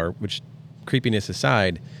the shower, which, creepiness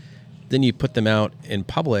aside, then you put them out in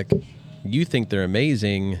public, you think they're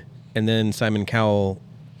amazing, and then Simon Cowell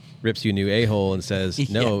rips you a new a-hole and says,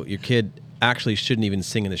 no, your kid actually shouldn't even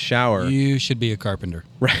sing in the shower. You should be a carpenter,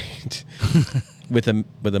 right? with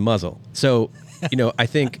a muzzle. So I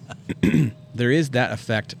think there is that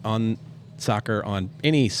effect on soccer, on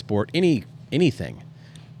any sport, anything.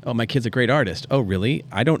 Oh, my kid's a great artist. Oh, really?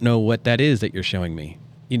 I don't know what that is that you're showing me.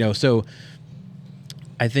 So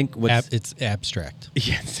I think it's abstract.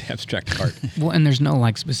 Yeah, it's abstract art. Well, and there's no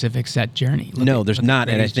like specific set journey. There's not.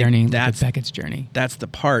 And I think journey, that's Beckett's journey. That's the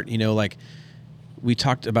part, like we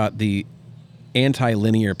talked about the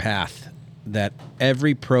anti-linear path that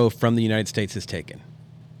every pro from the United States has taken.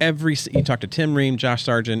 You talk to Tim Ream, Josh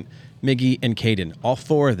Sargent, Miggy, and Caden. All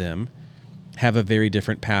four of them have a very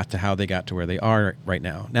different path to how they got to where they are right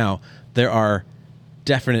now. Now, there are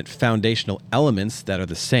definite foundational elements that are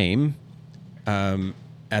the same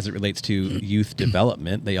as it relates to youth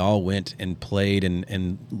development. They all went and played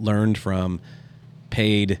and learned from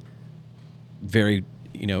paid, very,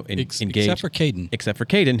 engaged. Except for Caden. Except for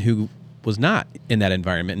Caden, who was not in that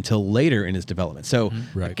environment until later in his development. So,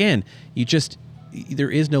 again,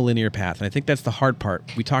 there is no linear path. And I think that's the hard part.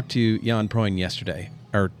 We talked to Jan Proijn yesterday,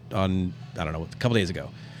 or a couple days ago,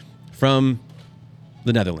 from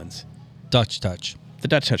the Netherlands. Dutch touch. The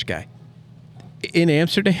Dutch touch guy. In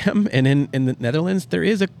Amsterdam and in the Netherlands, there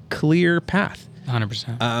is a clear path.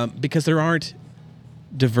 100%. Because there aren't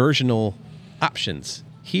diversional options.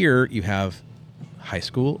 Here, you have high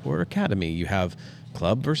school or academy. You have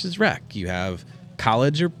club versus rec. You have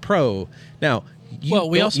college or pro. Now,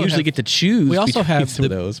 we also usually get to choose. We also have some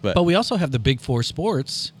of those, but we also have the big four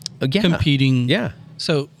sports competing. Yeah.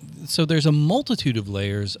 So there's a multitude of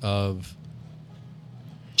layers of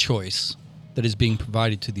choice that is being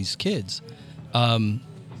provided to these kids.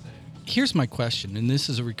 Here's my question, and this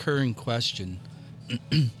is a recurring question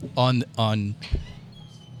on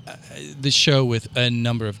the show with a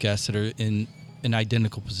number of guests that are in an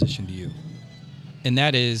identical position to you, and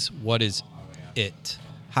that is, what is it?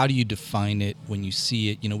 How do you define it when you see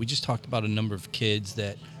it? We just talked about a number of kids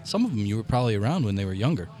that some of them you were probably around when they were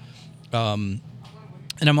younger.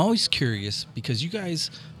 And I'm always curious, because you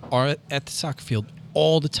guys are at the soccer field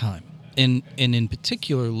all the time. And in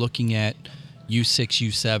particular, looking at U6,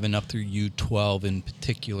 U7, up through U12 in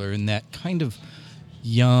particular, in that kind of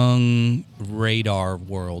young radar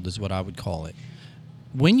world is what I would call it.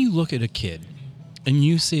 When you look at a kid and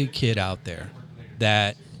you see a kid out there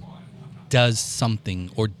that does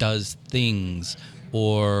something or does things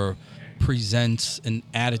or presents an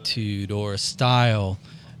attitude or a style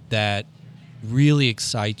that really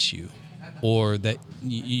excites you, or that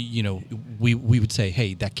we would say,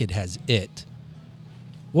 hey, that kid has it.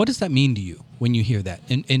 What does that mean to you when you hear that,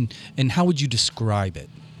 and how would you describe it?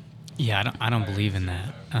 Yeah, I don't believe in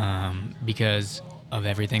that because of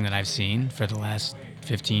everything that I've seen for the last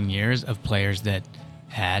 15 years of players that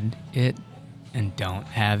had it and don't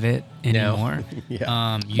have it anymore.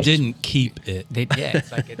 Yeah. You didn't keep it.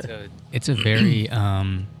 It's like it's a very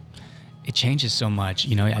it changes so much.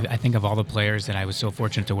 You know, I think of all the players that I was so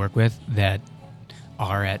fortunate to work with that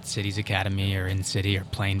are at City's Academy or in City or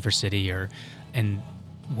playing for City, and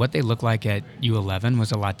what they look like at U11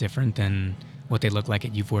 was a lot different than what they look like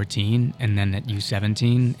at U14 and then at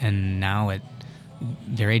U17, and now at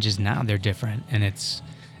their ages now they're different. And it's,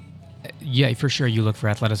 yeah, for sure you look for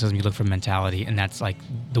athleticism, you look for mentality, and that's like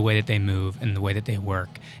the way that they move and the way that they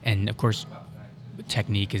work. And of course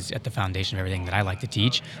technique is at the foundation of everything that I like to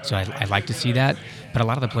teach, so I like to see that. But a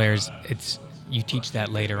lot of the players, you teach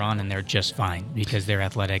that later on and they're just fine because they're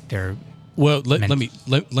athletic. They're Well,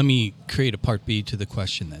 let me create a part B to the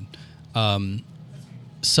question then.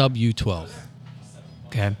 Sub U12.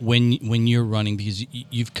 okay. When you're running, because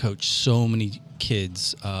you've coached so many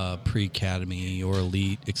kids, pre-academy or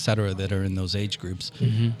elite, et cetera, that are in those age groups,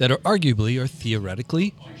 that are arguably or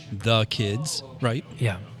theoretically the kids, right?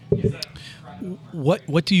 Yeah.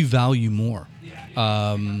 What do you value more?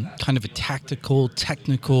 Kind of a tactical,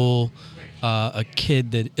 technical, a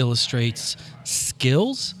kid that illustrates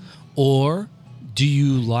skills, or do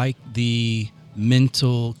you like the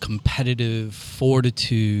mental, competitive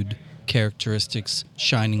fortitude characteristics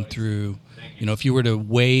shining through? You know, if you were to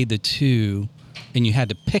weigh the two and you had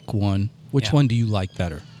to pick one, which one do you like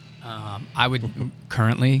better? I would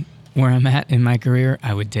currently, where I'm at in my career,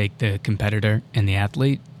 I would take the competitor and the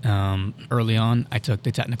athlete. Early on, I took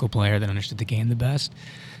the technical player that understood the game the best.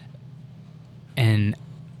 And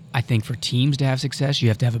I think for teams to have success, you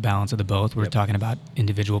have to have a balance of the both. We're talking about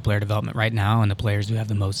individual player development right now, and the players who have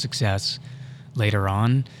the most success later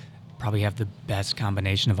on probably have the best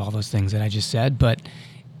combination of all those things that I just said. But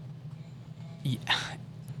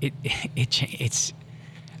it's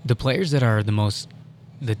the players that are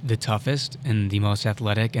the toughest and the most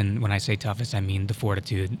athletic, and when I say toughest, I mean the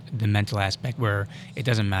fortitude, the mental aspect, where it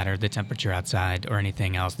doesn't matter the temperature outside or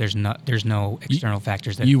anything else. There's no external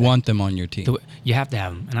factors that you want them on your team. You have to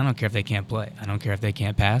have them, and I don't care if they can't play. I don't care if they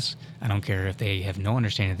can't pass. I don't care if they have no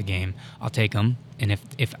understanding of the game. I'll take them, and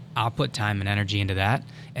if I'll put time and energy into that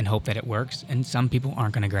and hope that it works. And some people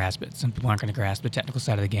aren't going to grasp it. Some people aren't going to grasp the technical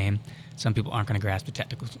side of the game. Some people aren't going to grasp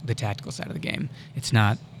the tactical side of the game. It's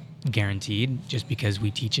not guaranteed just because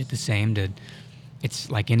we teach it the same to,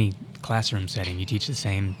 it's like any classroom setting. You teach the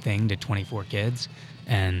same thing to 24 kids,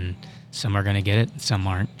 and some are going to get it, some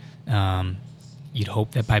aren't. You'd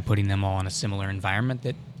hope that by putting them all in a similar environment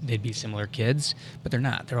that they'd be similar kids, but they're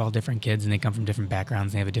not. They're all different kids, and they come from different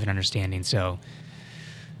backgrounds, and they have a different understanding. So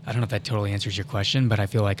I don't know if that totally answers your question, but I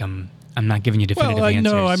feel like I'm not giving you definitive answers.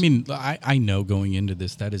 No, I mean, I know going into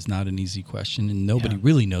this, that is not an easy question, and nobody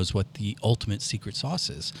really knows what the ultimate secret sauce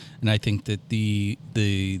is. And I think that the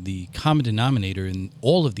common denominator in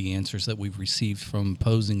all of the answers that we've received from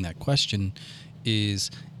posing that question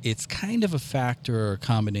is it's kind of a factor or a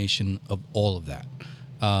combination of all of that.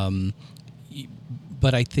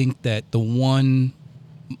 But I think that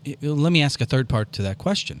let me ask a third part to that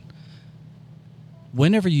question.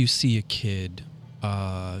 Whenever you see a kid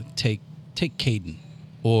take Caden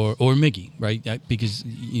or Miggy, right? Because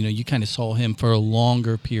you kind of saw him for a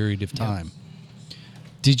longer period of time.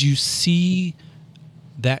 Did you see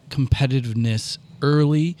that competitiveness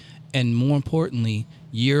early, and more importantly,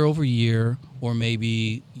 year over year, or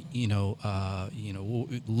maybe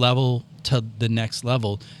level to the next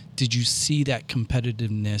level? Did you see that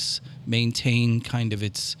competitiveness maintain kind of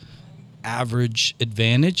its average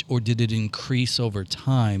advantage, or did it increase over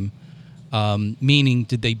time? Meaning,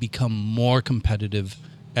 did they become more competitive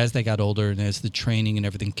as they got older and as the training and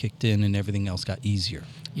everything kicked in and everything else got easier?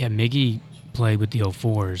 Yeah, Miggy played with the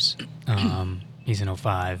 04s. He's an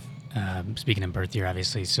 05, speaking in birth year,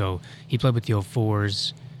 obviously. So he played with the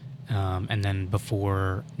 04s, and then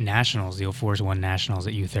before Nationals, the 04s won Nationals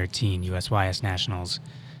at U13, USYS Nationals,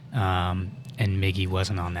 and Miggy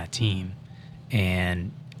wasn't on that team.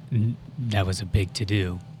 And that was a big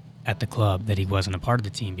to-do at the club, that he wasn't a part of the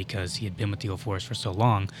team because he had been with the 04s for so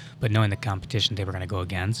long. But knowing the competition they were going to go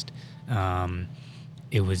against,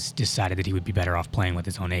 it was decided that he would be better off playing with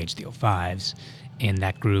his own age, the 05s. And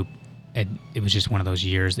that group, it was just one of those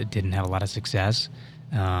years that didn't have a lot of success.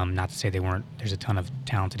 Not to say they weren't. There's a ton of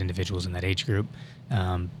talented individuals in that age group.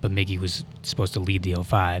 But Miggy was supposed to lead the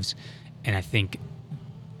 05s. And I think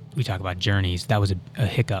we talk about journeys. That was a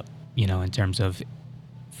hiccup, in terms of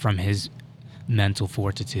from his mental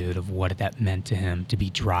fortitude of what that meant to him to be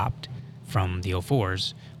dropped from the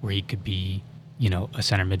 04s, where he could be, a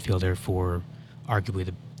center midfielder for arguably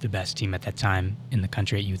the best team at that time in the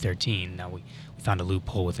country at U13. Now we found a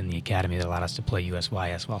loophole within the academy that allowed us to play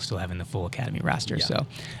USYS while still having the full academy roster. Yeah. So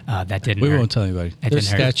that didn't We hurt. won't tell anybody. That There's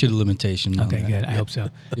didn't hurt. statute of limitation. on Okay, that. good. I hope so.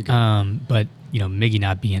 You're good. But Miggy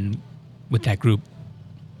not being with that group,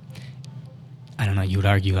 I don't know. You would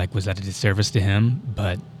argue like, was that a disservice to him?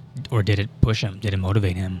 Or did it push him? Did it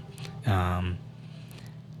motivate him?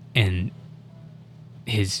 And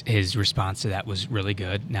his response to that was really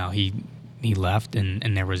good. Now he left,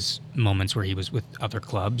 and there was moments where he was with other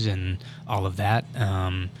clubs and all of that.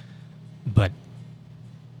 But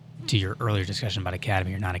to your earlier discussion about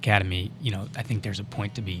academy or not academy, I think there's a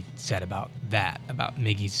point to be said about that, about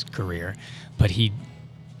Miggy's career. But he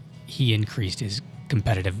increased his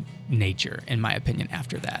competitive nature, in my opinion,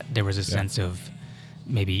 after that. There was a sense of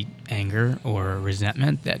maybe anger or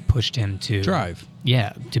resentment that pushed him to Drive.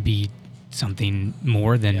 Yeah, to be something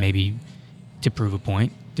more than maybe to prove a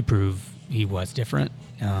point, to prove he was different.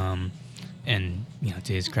 And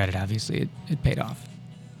to his credit, obviously, it paid off.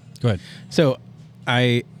 Go ahead. So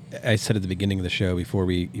I said at the beginning of the show, before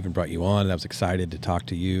we even brought you on, I was excited to talk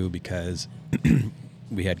to you because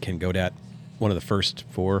we had Ken Godat, one of the first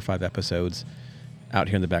 4 or 5 episodes, out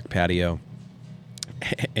here in the back patio.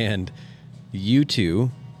 And you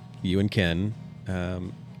two, you and Ken,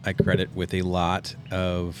 I credit with a lot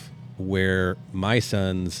of where my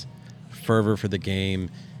son's fervor for the game,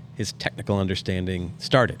 his technical understanding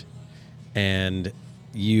started. And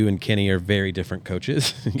you and Kenny are very different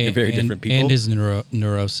coaches. You're very different people. And his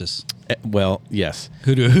neurosis. Well, yes.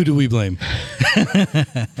 Who do we blame?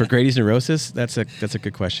 For Grady's neurosis, that's a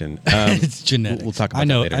good question. It's genetics. We'll talk about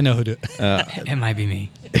that later. I know who to. It might be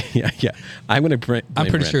me. Yeah. I'm going to I'm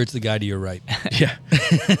pretty sure it's the guy to your right. Yeah.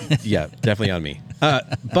 Yeah, definitely on me.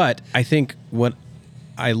 But I think what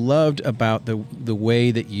I loved about the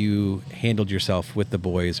way that you handled yourself with the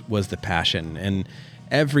boys was the passion. And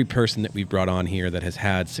every person that we've brought on here that has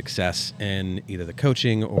had success in either the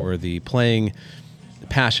coaching or the playing, the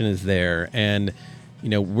passion is there. And,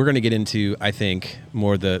 we're going to get into, I think,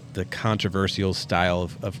 more the controversial style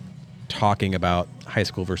of talking about high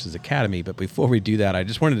school versus academy. But before we do that, I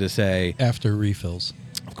just wanted to say, After refills.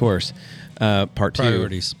 of course, part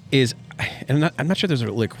Priorities. 2 is, and I'm not sure there's a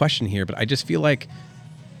really question here, but I just feel like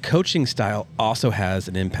coaching style also has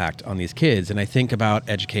an impact on these kids. And I think about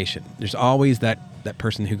education. There's always that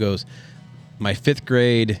person who goes, my 5th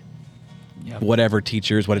grade, whatever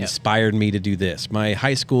teachers, what inspired me to do this. My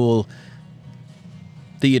high school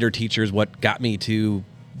theater teachers, what got me to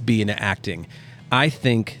be into acting. I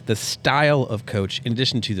think the style of coach, in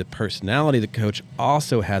addition to the personality of the coach,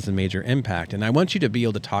 also has a major impact. And I want you to be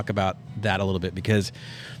able to talk about that a little bit, because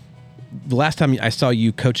the last time I saw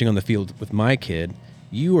you coaching on the field with my kid,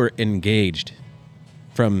 you were engaged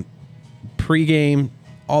from pregame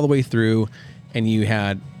all the way through, and you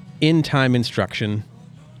had in-time instruction.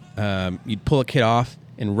 You'd pull a kid off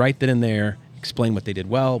and right then and there explain what they did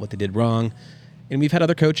well, what they did wrong. And we've had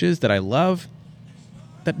other coaches that I love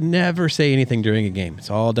that never say anything during a game.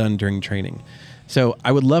 It's all done during training. So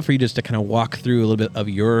I would love for you just to kind of walk through a little bit of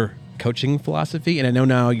your coaching philosophy. And I know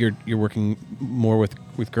now you're working more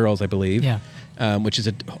with girls, I believe, which is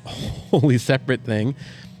a wholly separate thing.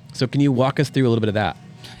 So can you walk us through a little bit of that?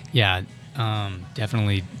 Yeah,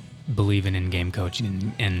 definitely believe in in-game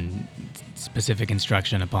coaching and specific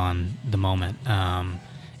instruction upon the moment.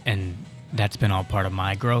 And that's been all part of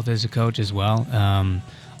my growth as a coach as well.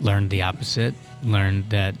 Learned the opposite. Learned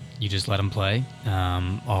that you just let them play.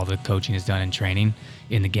 All the coaching is done in training.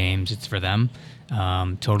 In the games, it's for them.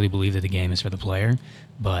 Totally believe that the game is for the player,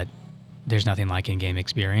 but there's nothing like in-game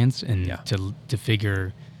experience. And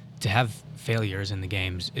to have failures in the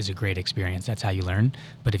games is a great experience. That's how you learn.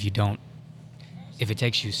 But if it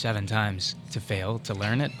takes you 7 times to fail to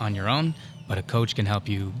learn it on your own, but a coach can help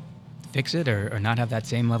you fix it or not have that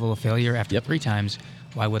same level of failure after 3 times,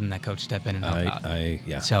 why wouldn't that coach step in and help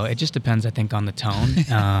out? So it just depends, I think, on the tone.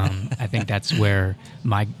 I think that's where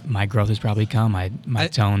my growth has probably come. My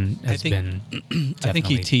tone has been definitely. I think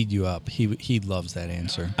he teed you up. He loves that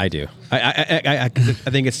answer. I do. I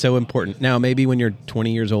think it's so important. Now, maybe when you're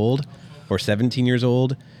 20 years old or 17 years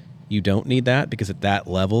old, you don't need that, because at that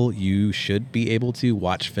level, you should be able to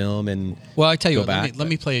watch film and Well, I tell you go what, back. let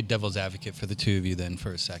me play a devil's advocate for the two of you then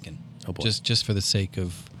for a second. Oh, boy. Just for the sake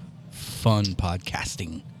of fun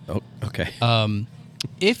podcasting. Oh, okay.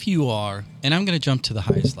 If you are, and I'm going to jump to the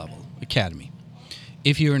highest level, academy.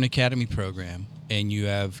 If you're an academy program and you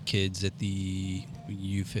have kids at the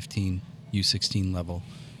U15, U16 level,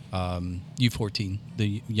 U14,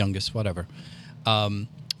 the youngest, whatever,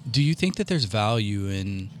 do you think that there's value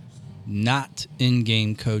in not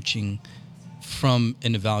in-game coaching from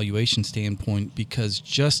an evaluation standpoint, because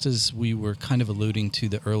just as we were kind of alluding to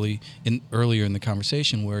earlier in the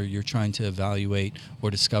conversation, where you're trying to evaluate or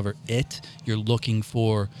discover you're looking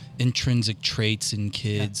for intrinsic traits in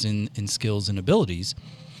kids and skills and abilities.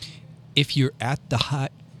 If you're at the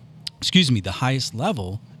highest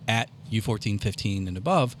level at U14, 15 and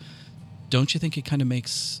above, don't you think it kind of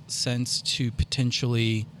makes sense to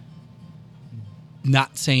potentially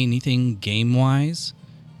not say anything game-wise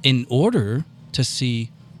in order to see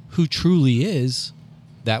who truly is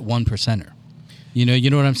that 1%er? You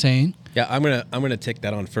know what I'm saying? Yeah, I'm gonna take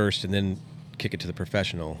that on first and then kick it to the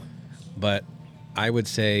professional. But I would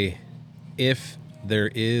say if there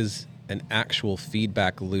is an actual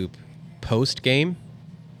feedback loop post-game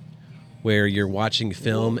where you're watching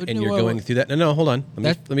film and you're going through that. No, hold on.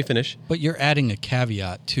 Let me finish. But you're adding a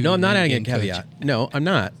caveat to. No, I'm not adding a caveat. Coach. No, I'm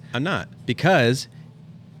not. Because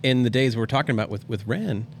in the days we're talking about with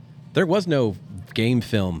Ren, there was no game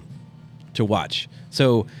film to watch.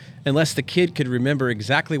 So unless the kid could remember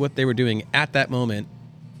exactly what they were doing at that moment,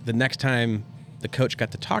 the next time the coach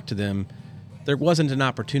got to talk to them, there wasn't an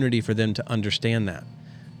opportunity for them to understand that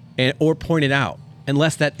or point it out.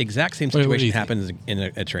 Unless that exact same situation happens in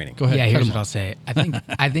a training. Go ahead. Yeah, here's what I'll say. I think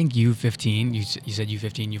U15. You said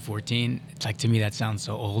U15, U14. It's like, to me that sounds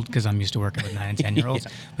so old because I'm used to working with 9 and 10-year-olds.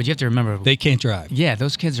 Yeah. But you have to remember they can't drive. Yeah,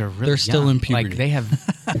 those kids are really they're still young. in puberty. Like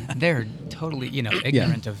they're totally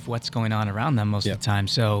ignorant of what's going on around them most of the time.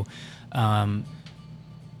 So,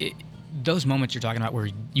 those moments you're talking about where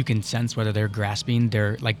you can sense whether they're grasping,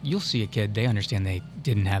 they're like, you'll see a kid, they understand they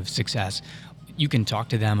didn't have success. You can talk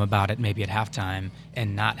to them about it maybe at halftime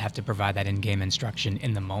and not have to provide that in-game instruction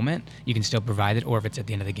in the moment. You can still provide it, or if it's at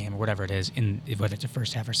the end of the game or whatever it is, whether it's a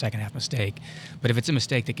first half or second half mistake. But if it's a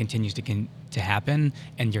mistake that continues to happen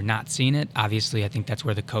and you're not seeing it, obviously I think that's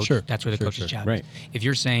where the coach coach's job is. If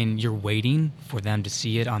you're saying you're waiting for them to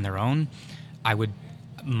see it on their own,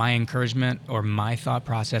 my encouragement or my thought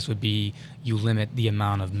process would be you limit the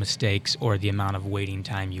amount of mistakes or the amount of waiting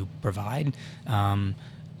time you provide.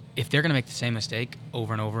 If they're going to make the same mistake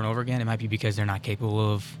over and over and over again, it might be because they're not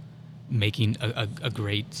capable of making a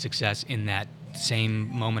great success in that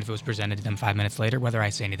same moment if it was presented to them 5 minutes later, whether I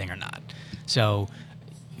say anything or not. So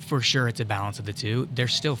for sure it's a balance of the two. They're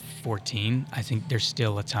still 14. I think there's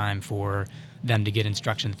still a time for them to get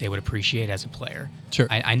instruction that they would appreciate as a player. Sure.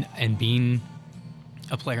 And being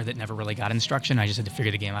a player that never really got instruction, I just had to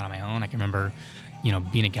figure the game out on my own. I can remember,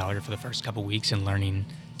 being at Gallagher for the first couple weeks and learning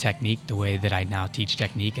technique the way that I now teach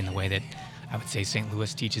technique and the way that I would say St.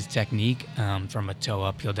 Louis teaches technique, from a toe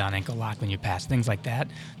up, heel down, ankle lock when you pass, things like that,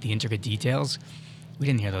 the intricate details. We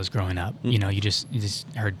didn't hear those growing up. You just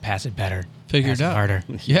heard pass it better, figure it out harder.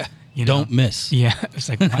 Yeah. Don't miss. Yeah. It's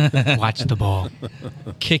like watch the ball.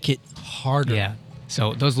 Kick it harder. Yeah.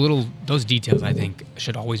 So those details I think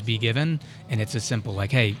should always be given, and it's as simple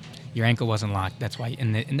like, hey, your ankle wasn't locked. That's why,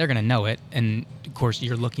 and they're going to know it. And of course,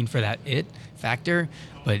 you're looking for that it factor.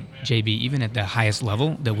 But JB, even at the highest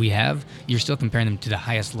level that we have, you're still comparing them to the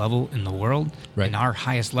highest level in the world. Right. And our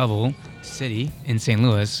highest level city in St.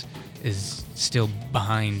 Louis is still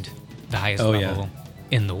behind the highest level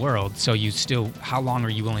in the world. So how long are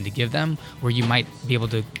you willing to give them where you might be able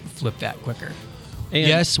to flip that quicker? And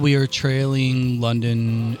yes, we are trailing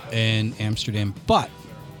London and Amsterdam, but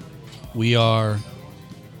we are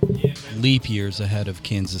leap years ahead of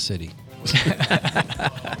Kansas City.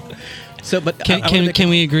 So, but can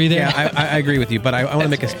we agree there? Yeah, I agree with you, but I want to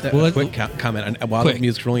make a quick comment while the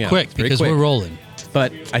music's rolling out. Quick, because we're rolling.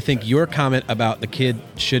 But I think your comment about the kid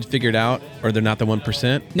should figure it out, or they're not the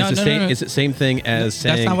 1%. No. Is the same thing as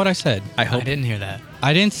saying. That's not what I said. I didn't hear that.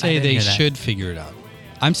 I didn't say they should figure it out.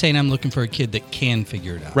 I'm saying I'm looking for a kid that can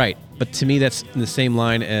figure it out. Right. But to me, that's in the same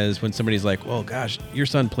line as when somebody's like, well, gosh, your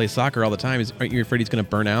son plays soccer all the time. Aren't you afraid he's going to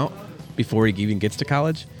burn out before he even gets to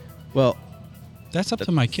college? Well, that's up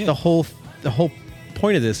to my kid. The whole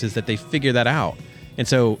point of this is that they figure that out. And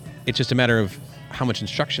so it's just a matter of how much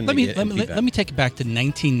instruction they get. Let me take it back to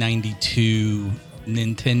 1992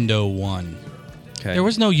 Nintendo 1. Okay. There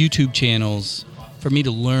was no YouTube channels for me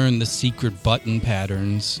to learn the secret button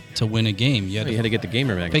patterns to win a game. You had to get the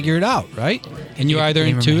gamer magazine. Figure it out, right? And you're either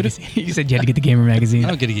intuitive. You said you had to get the gamer magazine. I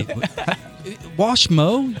don't get to get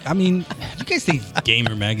Washmo. I mean, you guys think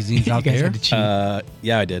gamer magazines out there? Had to cheat.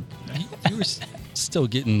 Yeah, I did. You were still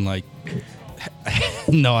getting like.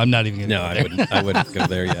 No, I'm not even going to go there. I wouldn't go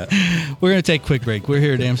there yet. We're going to take a quick break. We're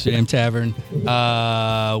here at Amsterdam Tavern.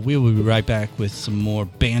 We will be right back with some more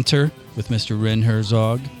banter with Mr. Ren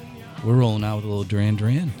Herzog. We're rolling out with a little Duran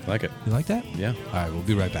Duran. I like it. You like that? Yeah. All right, we'll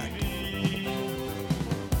be right back.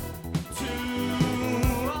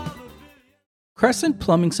 Crescent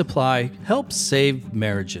Plumbing Supply helps save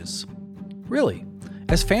marriages. Really,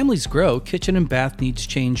 as families grow, kitchen and bath needs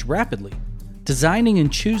change rapidly. Designing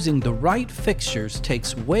and choosing the right fixtures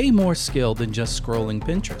takes way more skill than just scrolling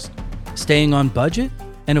Pinterest. Staying on budget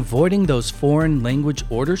and avoiding those foreign language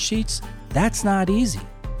order sheets, that's not easy.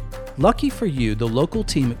 Lucky for you, the local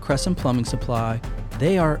team at Crescent Plumbing Supply,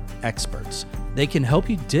 they are experts. They can help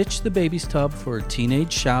you ditch the baby's tub for a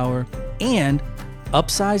teenage shower and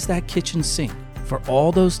upsize that kitchen sink for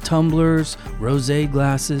all those tumblers, rosé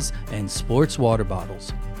glasses, and sports water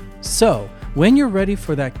bottles. So, when you're ready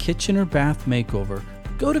for that kitchen or bath makeover,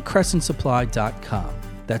 go to crescentsupply.com.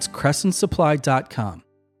 That's crescentsupply.com.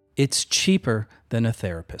 It's cheaper than a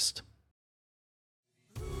therapist.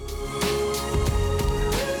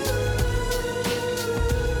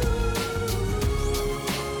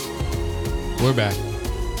 We're back.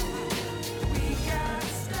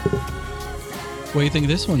 What do you think of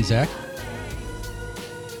this one, Zach?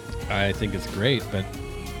 I think it's great, but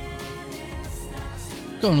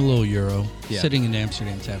Going a little Euro, Yeah. sitting in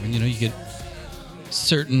Amsterdam Tavern. You know, you get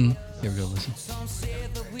certain... Here we go, listen.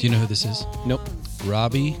 Do you know who this is? nope.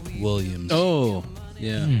 Robbie Williams. Oh,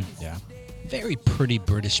 yeah. Yeah. Very pretty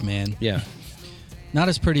British man. Yeah. Not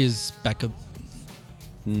as pretty as Beckham.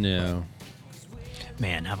 No.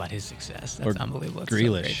 Man, how about his success? Or That's unbelievable. It's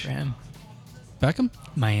Grealish. so great for him. Beckham?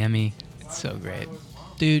 Miami, it's so great.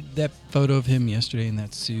 Dude, that photo of him yesterday in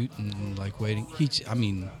that suit and like waiting.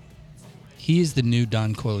 He is the new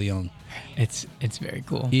Don Corleone. It's very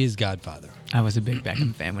cool. He is Godfather. I was a big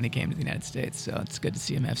Beckham fan when he came to the United States, so it's good to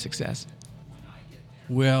see him have success.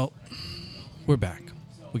 Well, we're back.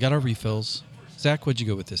 We got our refills. Zach, what'd you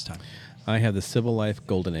go with this time? I have the Civil Life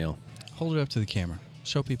Golden Ale. Hold it up to the camera.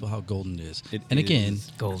 Show people how golden it is. It and again,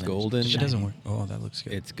 is Golden. Golden. if it doesn't work. Oh, that looks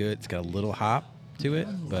good. It's good. It's got a little hop to it,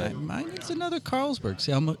 but Mine is another Carlsberg.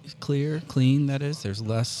 See how much clean that is? There's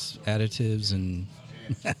less additives and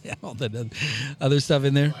all that other stuff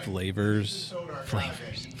in there. flavors.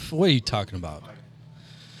 What are you talking about?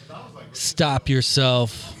 Stop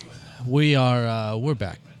yourself. We're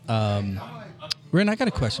back. Ren, I got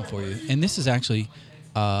a question for you, and this is actually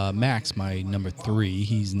Max, my number 3.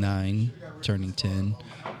 He's 9, turning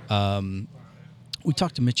 10. We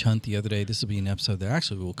talked to Mitch Hunt the other day. This will be an episode that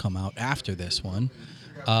actually will come out after this one.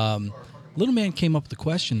 Little man came up with a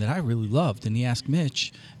question that I really loved, and he asked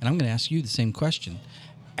Mitch, and I'm going to ask you the same question.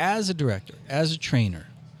 As a director, as a trainer,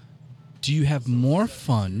 do you have more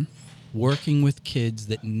fun working with kids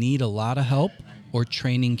that need a lot of help or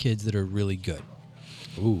training kids that are really good?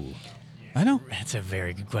 Ooh. I know. That's a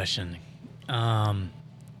very good question.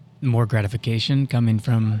 More gratification coming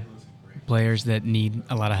from players that need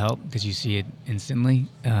a lot of help because you see it instantly.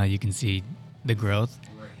 You can see the growth.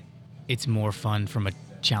 It's more fun from a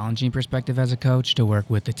challenging perspective as a coach to work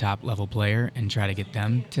with the top level player and try to get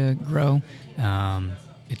them to grow.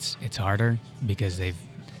 It's harder because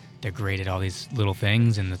they're great at all these little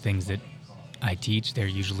things, and the things that I teach, they're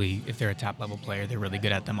usually, if they're a top level player, they're really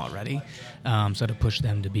good at them already. So to push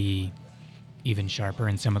them to be even sharper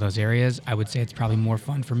in some of those areas, I would say it's probably more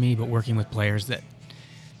fun for me, but working with players that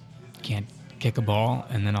can't kick a ball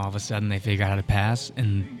and then all of a sudden they figure out how to pass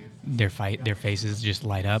and their faces just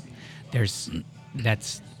light up.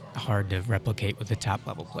 That's hard to replicate with the top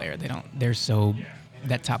level player.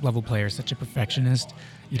 That top level player is such a perfectionist.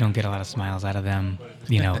 You don't get a lot of smiles out of them,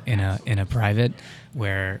 in a private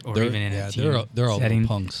even in a team they're all setting.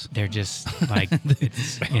 punks. They're just like,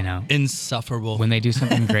 it's, Insufferable. when they do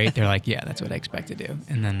something great, they're like, yeah, that's what I expect to do.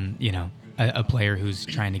 And then, a player who's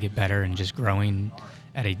trying to get better and just growing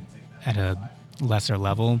at a lesser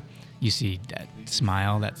level, you see that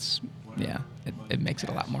smile. It makes it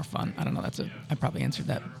a lot more fun. I don't know. I probably answered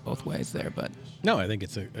that both ways there, but No, I think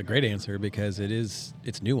it's a great answer because it's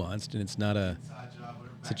nuanced and it's not a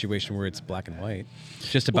situation where it's black and white.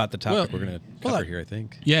 It's just about the topic we're going to cover here, I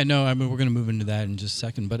think. Yeah, no, I mean, we're going to move into that in just a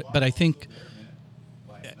second. But I think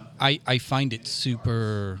I find it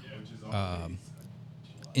super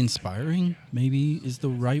inspiring, maybe is the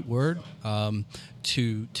right word,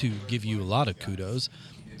 to give you a lot of kudos.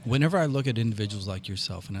 Whenever I look at individuals like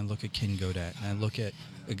yourself, and I look at Ken Godat, and I look at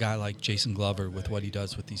a guy like Jason Glover with what he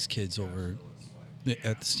does with these kids over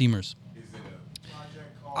at the Steamers,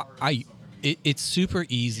 it's super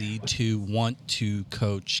easy to want to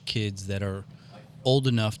coach kids that are old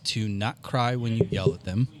enough to not cry when you yell at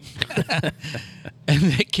them, and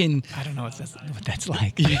that can. I don't know what that's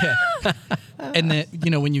like. Yeah, and that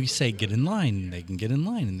when you say get in line, they can get in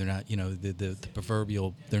line, and they're not the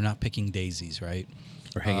proverbial. They're not picking daisies, right?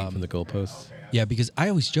 Or hanging from the goalposts. Yeah, because I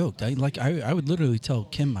always joked. I would literally tell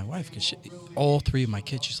Kim, my wife, because all three of my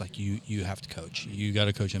kids, she's like, you have to coach. You got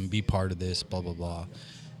to coach them, be part of this, blah, blah, blah.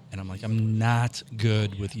 And I'm like, I'm not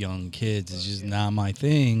good with young kids. It's just not my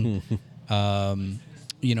thing.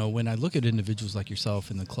 When I look at individuals like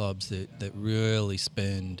yourself in the clubs that really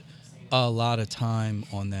spend a lot of time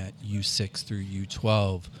on that U6 through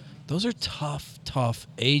U12, those are tough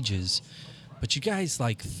ages. But you guys,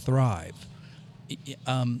 thrive.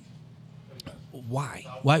 Why?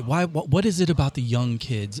 What is it about the young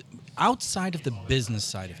kids outside of the business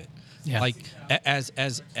side of it? Yeah. As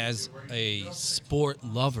a sport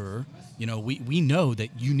lover, we know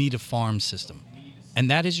that you need a farm system, and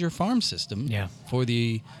that is your farm system. Yeah. For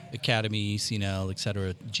the academy, CNL, et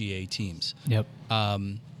cetera, GA teams. Yep.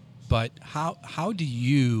 But how do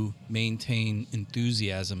you maintain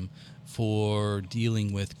enthusiasm for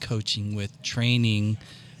dealing with coaching, with training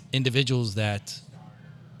individuals that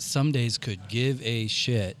some days could give a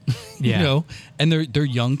shit, Yeah. and they're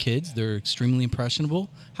young kids, they're extremely impressionable.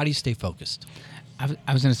 How do you stay focused? I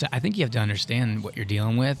was going to say, I think you have to understand what you're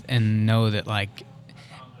dealing with and know that,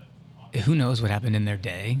 who knows what happened in their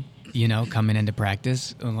day, coming into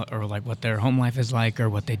practice, or what their home life is like, or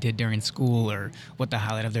what they did during school, or what the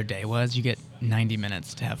highlight of their day was. You get 90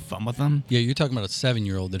 minutes to have fun with them. Yeah, you're talking about a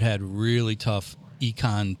 7-year-old that had really tough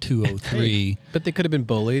Econ 203. But they could have been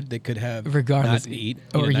bullied. They could have Regardless. not eat.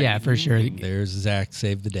 For sure. There's Zach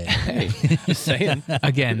saved the day. Hey, just saying.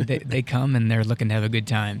 Again, they come and they're looking to have a good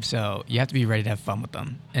time. So you have to be ready to have fun with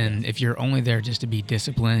them. And if you're only there just to be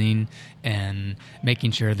disciplining and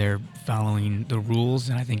making sure they're following the rules,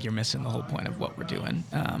 then I think you're missing the whole point of what we're doing.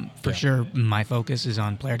 For sure, my focus is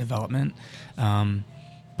on player development.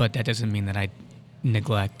 But that doesn't mean that I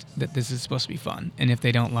neglect that this is supposed to be fun. And if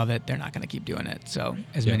they don't love it, they're not going to keep doing it. So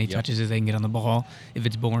as many touches as they can get on the ball, if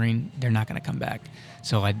it's boring, they're not going to come back.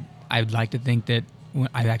 So I'd like to think that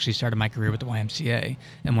I actually started my career with the YMCA,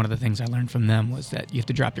 and one of the things I learned from them was that you have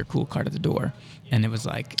to drop your cool card at the door. And it was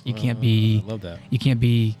you can't be, I love that. You can't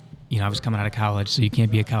be, I was coming out of college, so you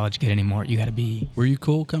can't be a college kid anymore. You got to be. Were you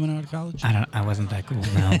cool coming out of college? I wasn't that cool,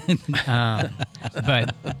 no.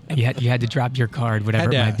 But you had to drop your card,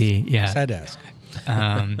 whatever it might be. Yeah. Just had to ask.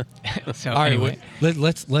 So All right, anyway.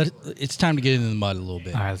 let's it's time to get into the mud a little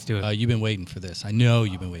bit. All right, let's do it. You've been waiting for this. I know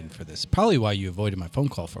you've been waiting for this. Probably why you avoided my phone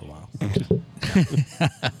call for a while.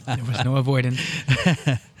 There was no avoidance.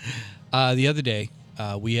 The other day,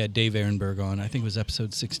 we had Dave Ehrenberg on. I think it was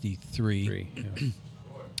episode 63.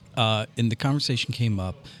 And the conversation came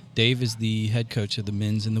up. Dave is the head coach of the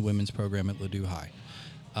men's and the women's program at Ladue High.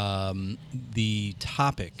 The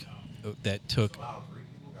topic that took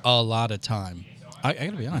a lot of time. I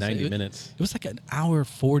got to be honest. 90 minutes. It was like an hour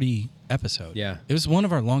 40 episode. Yeah. It was one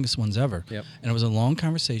of our longest ones ever. Yep. And it was a long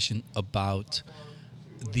conversation about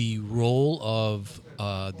the role of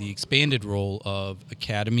the expanded role of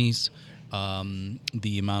academies,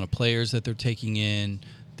 the amount of players that they're taking in,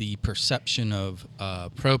 the perception of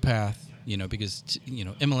Pro Path, because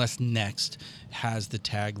MLS Next has the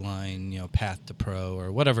tagline, Path to Pro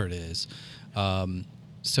or whatever it is.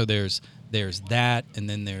 So there's that, and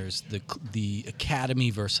then there's the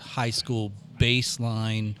academy versus high school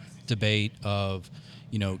baseline debate of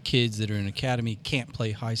kids that are in academy can't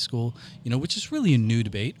play high school, which is really a new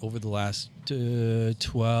debate over the last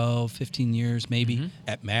 12, 15 years maybe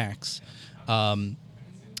at max. And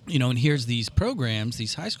here's these programs,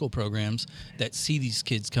 these high school programs that see these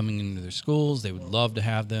kids coming into their schools. They would love to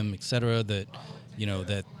have them, et cetera, that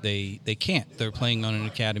they can't. They're playing on an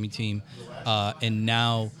academy team, and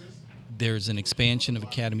now there's an expansion of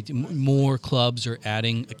academy. More clubs are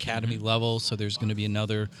adding academy level, so there's going to be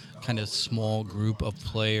another kind of small group of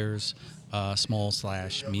players,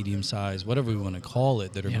 small/medium size, whatever we want to call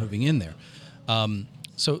it, that are moving in there.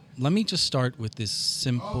 So let me just start with this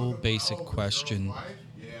simple, basic question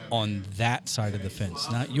on that side of the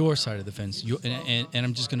fence, not your side of the fence. And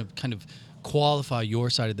I'm just going to kind of qualify your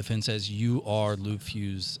side of the fence as you are Lou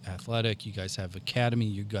Fusz Athletic. You guys have academy.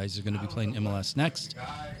 You guys are going to be playing MLS Next.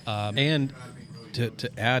 And to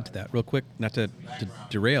add to that real quick, not to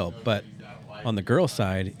derail, but on the girls'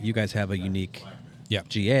 side, you guys have a unique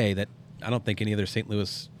GA that I don't think any other St.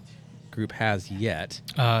 Louis group has yet.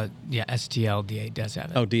 STLDA does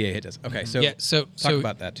have it. Oh, DA does. Okay, so talk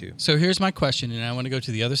about that too. So here's my question, and I want to go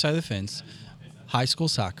to the other side of the fence. High school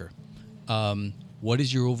soccer. What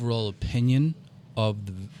is your overall opinion of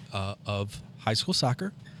high school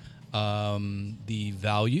soccer? The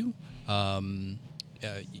value, where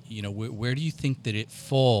do you think that it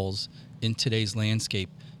falls in today's landscape?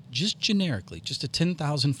 Just generically, just a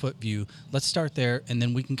 10,000-foot view. Let's start there, and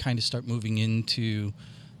then we can kind of start moving into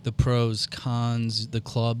the pros, cons, the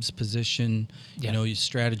club's position, Yeah. your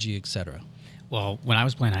strategy, etc. Well, when I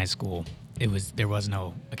was playing high school, there was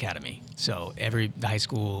no academy, so the high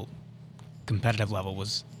school competitive level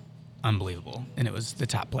was unbelievable, and it was the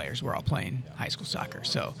top players were all playing high school soccer.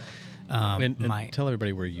 So, And tell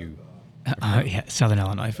everybody where you. Southern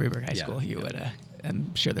Illinois, Freeburg High Yeah, School. You would.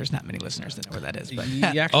 I'm sure there's not many listeners that know where that is, but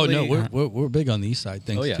Oh no, we're big on the east side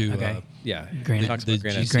thanks to Okay. Granite, the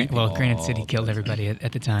Granite. GC Granite City killed everybody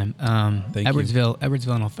at the time. Thank you.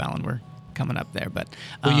 Edwardsville and O'Fallon were coming up there, but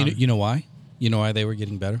well, you know why? You know why they were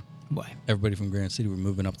getting better? why? Everybody from Granite City were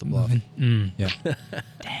moving up the bluff. Yeah.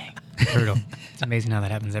 Dang. Brutal. It's amazing how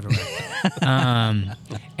that happens everywhere.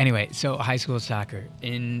 Anyway, so high school soccer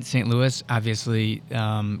in St. Louis, obviously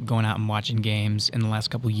going out and watching games in the last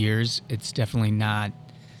couple of years, it's definitely not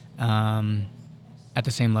at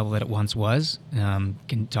the same level that it once was.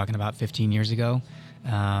 Talking about 15 years ago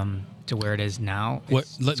to where it is now.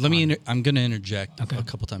 Let me. I'm going to interject Okay. a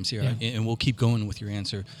couple times here, Yeah. and we'll keep going with your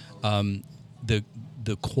answer.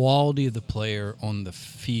 The quality of the player on the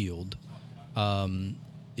field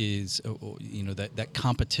is that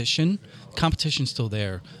competition's still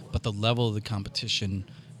there, but the level of the competition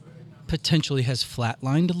potentially has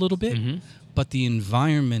flatlined a little bit. Mm-hmm. But the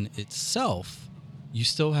environment itself, you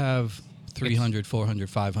still have 300, 400,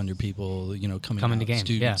 500 people, coming to out, games,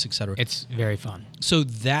 students, yeah. etc. It's very fun. So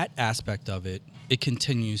that aspect of it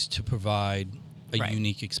continues to provide a Right.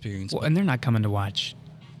 unique experience. Well, and they're not coming to watch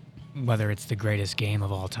whether it's the greatest game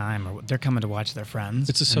of all time, or they're coming to watch their friends.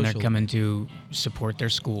 It's a and they're social coming to support their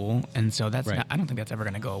school, and so that's. Right. Not, I don't think that's ever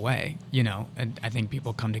going to go away. And I think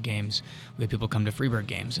people come to games. People come to Freeburg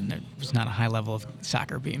games, and there's not a high level of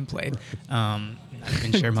soccer being played. Not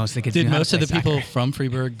even sure most of the kids. Did knew how to most of play the people soccer. from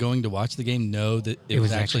Freeburg going to watch the game know that it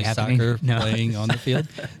was actually happening? soccer No. playing on the field?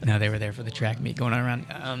 No, they were there for the track meet going on around.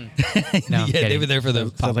 No, I'm Yeah, they kidding. were there for the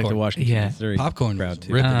Sounds popcorn. like the Washington Yeah. Missouri Popcorn crowd was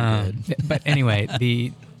too. ripping good. But anyway,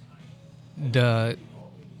 the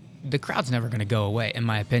crowd's never going to go away, in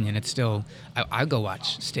my opinion. It's still I go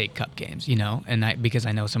watch state cup games, and because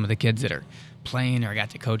I know some of the kids that are playing, or I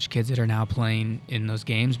got to coach kids that are now playing in those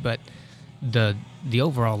games. But the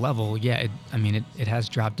overall level, it has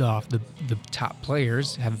dropped off. The top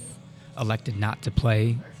players have elected not to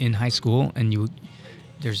play in high school, and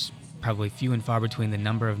there's probably few and far between the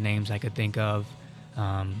number of names I could think of.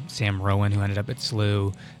 Sam Rowan, who ended up at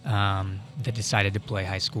SLU, that decided to play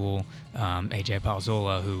high school. AJ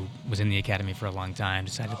Palzola, who was in the academy for a long time,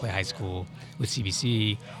 decided to play high school with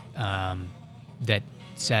CBC, that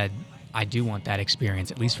said, I do want that experience,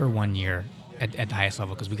 at least for 1 year at the highest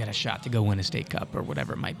level, because we got a shot to go win a state cup or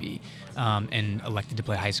whatever it might be, and elected to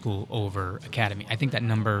play high school over academy. I think that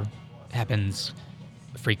number happens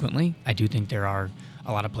frequently. I do think there are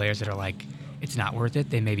a lot of players that are like, it's not worth it.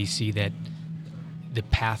 They maybe see that the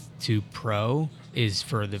path to pro is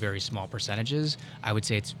for the very small percentages. I would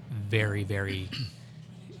say it's very, very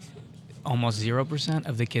almost 0%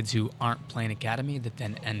 of the kids who aren't playing academy that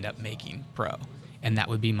then end up making pro. And that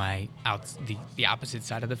would be the opposite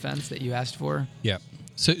side of the fence that you asked for. Yeah.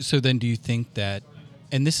 So then do you think that,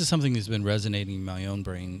 and this is something that's been resonating in my own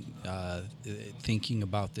brain, thinking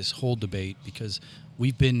about this whole debate, because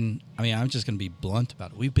I'm just going to be blunt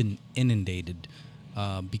about it. We've been inundated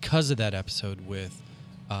because of that episode with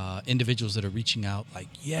individuals that are reaching out like,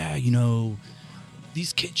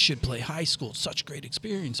 these kids should play high school. It's such a great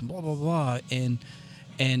experience and blah, blah, blah.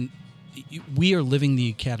 And we are living the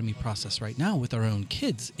academy process right now with our own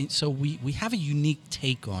kids. And so we have a unique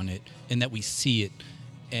take on it in that we see it.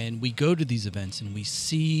 And we go to these events and we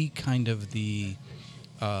see kind of the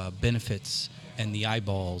benefits and the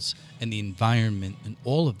eyeballs and the environment and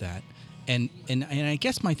all of that. And I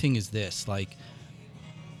guess my thing is this, like,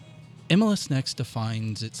 MLS Next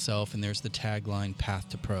defines itself, and there's the tagline "Path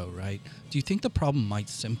to Pro," right? Do you think the problem might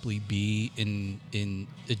simply be in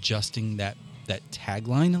adjusting that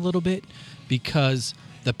tagline a little bit? Because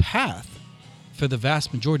the path for the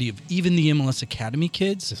vast majority of even the MLS Academy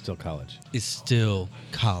kids It's still college. is still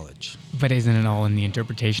college. But isn't it all in the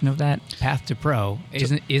interpretation of that path to pro?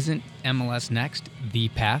 Isn't MLS Next the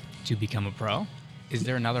path to become a pro? Is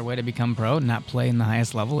there another way to become pro, not play in the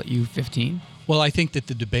highest level at U15? Well, I think that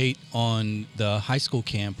the debate on the high school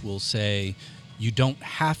camp will say you don't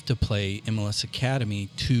have to play MLS Academy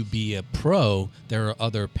to be a pro. There are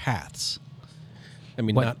other paths. I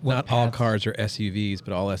mean, What not all paths? cars are SUVs,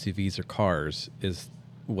 but all SUVs are cars, is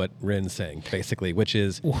what Ren's saying, basically, which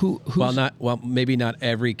is, maybe not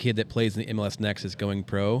every kid that plays in the MLS Next is going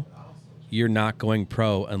pro. You're not going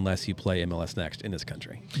pro unless you play MLS Next in this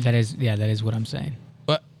country. That is what I'm saying.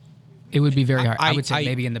 But It would be very hard. I would say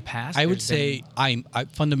maybe in the past. I would there's say been- I'm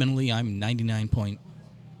 99.9%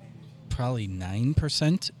 probably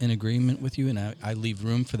 9% in agreement with you, and I leave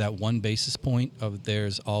room for that one basis point of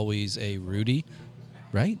there's always a Rudy,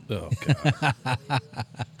 right? Oh,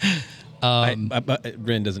 God.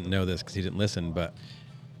 Ren doesn't know this because he didn't listen, but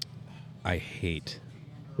I hate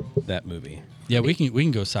that movie. Yeah, we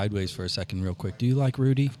can go sideways for a second real quick. Do you like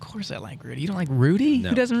Rudy? Of course I like Rudy. You don't like Rudy? No.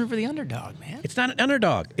 Who doesn't root for the underdog, man? It's not an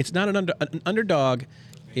underdog. It's not an underdog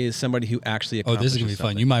is somebody who actually Oh, accomplishes this is going to be fun.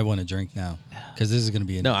 something. You might want to drink now because this is going to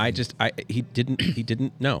be No, he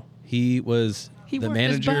didn't know. He was He the worked his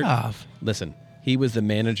manager. butt off. Listen, he was the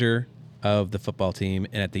manager of the football team,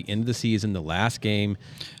 and at the end of the season, the last game,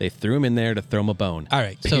 they threw him in there to throw him a bone. All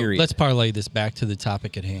right, Period. so let's parlay this back to the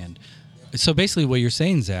topic at hand. So basically what you're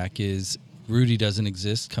saying, Zach, is Rudy doesn't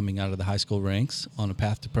exist coming out of the high school ranks on a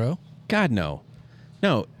path to pro? God, no.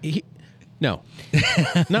 No. No.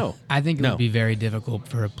 No. I think it No. would be very difficult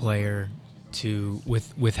for a player to,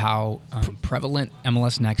 with how prevalent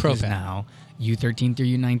MLS Next Pro is fan. now, U13 through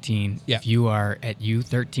U19. Yeah. If you are at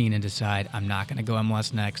U13 and decide I'm not going to go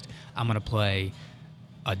MLS Next, I'm going to play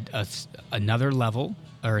another level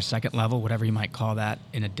or a second level, whatever you might call that,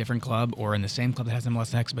 in a different club or in the same club that has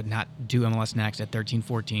MLS Next, but not do MLS Next at 13,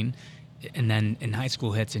 14, and then in high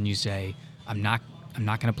school hits and you say I'm not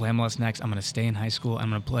going to play MLS Next. I'm going to stay in high school.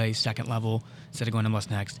 I'm going to play second level instead of going MLS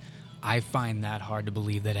Next. I find that hard to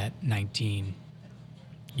believe that at 19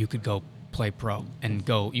 you could go play pro and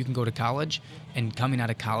you can go to college, and coming out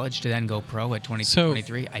of college to then go pro at 22,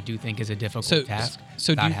 23, I do think is a difficult task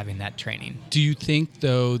without having that training. Do you think,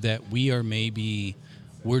 though, that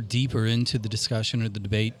we're deeper into the discussion or the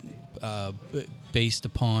debate based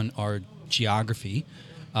upon our geography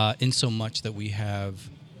in so much that we have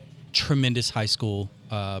tremendous high school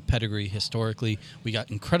pedigree historically. We got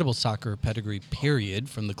incredible soccer pedigree, period,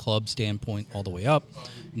 from the club standpoint all the way up.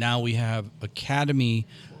 Now we have academy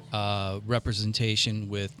representation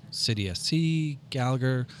with City SC,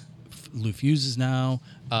 Gallagher, Lou Fusz is now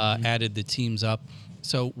added the teams up.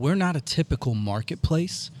 So we're not a typical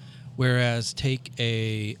marketplace, whereas take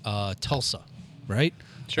a Tulsa, right?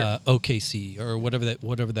 Sure. OKC or whatever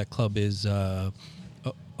that club is.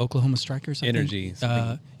 Oklahoma Strikers, I think? Energy.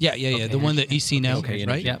 Yeah. Okay, The one that EC now, Okay, right?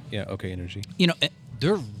 energy. Yep. Yeah, okay, energy. You know,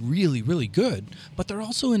 they're really, really good, but they're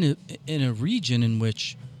also in a region in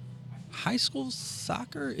which high school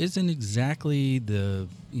soccer isn't exactly the,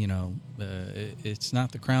 it's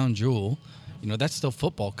not the crown jewel. That's still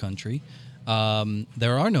football country.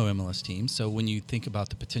 There are no MLS teams, so when you think about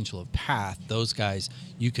the potential of path, those guys,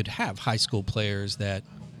 you could have high school players that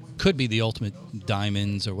could be the ultimate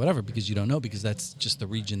diamonds or whatever, because you don't know, because that's just the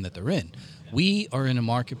region that they're in. We are in a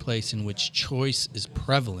marketplace in which choice is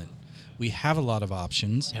prevalent. We have a lot of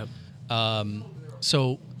options. Yep.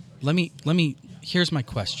 So let me here's my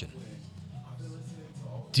question.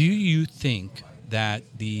 Do you think that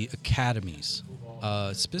the academies,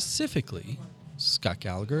 specifically Scott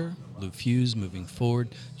Gallagher, Lou Fusz moving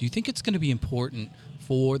forward, do you think it's going to be important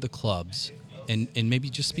for the clubs, and maybe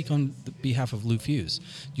just speak on the behalf of Lou Fusz,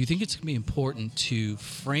 do you think it's going to be important to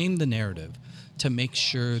frame the narrative to make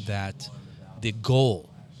sure that the goal,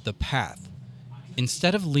 the path,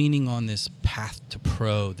 instead of leaning on this path to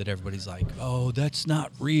pro that everybody's like, oh, that's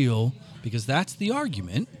not real, because that's the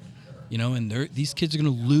argument, and these kids are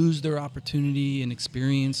going to lose their opportunity and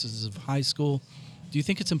experiences of high school. Do you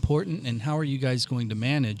think it's important, and how are you guys going to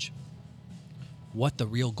manage what the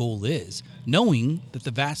real goal is, knowing that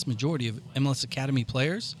the vast majority of MLS Academy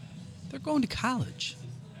players, they're going to college?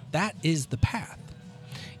 That is the path.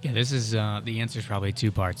 Yeah, this is the answer is probably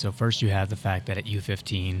two parts. So first you have the fact that at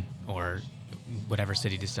U15 or whatever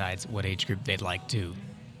city decides what age group they'd like to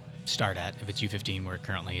start at, if it's U15 where it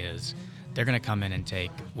currently is, they're going to come in and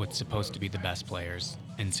take what's supposed to be the best players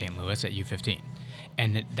in St. Louis at U15.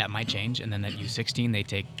 And that might change, and then at U16 they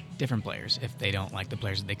take different players if they don't like the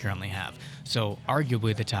players that they currently have. So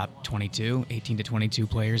arguably the top 18 to 22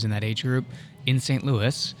 players in that age group in St.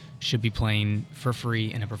 Louis should be playing for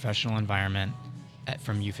free in a professional environment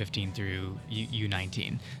from U15 through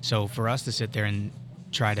U19. So for us to sit there and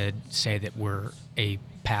try to say that we're a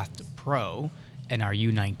path to pro and our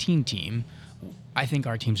U19 team, I think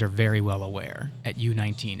our teams are very well aware at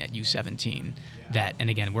U19, at U17 that, and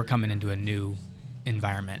again, we're coming into a new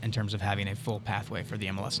environment in terms of having a full pathway for the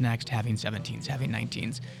MLS Next, having 17s, having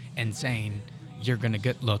 19s, and saying you're going to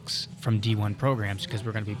get looks from D1 programs because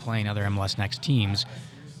we're going to be playing other MLS Next teams.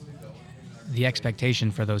 The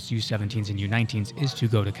expectation for those U17s and U19s is to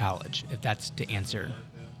go to college, if that's to answer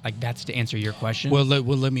your question. Well,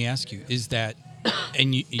 let me ask you, is that,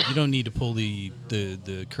 and you don't need to pull the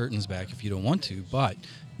curtains back if you don't want to, but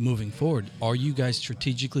moving forward, are you guys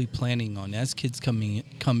strategically planning on, as kids come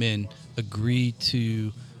in, agree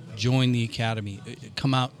to join the academy,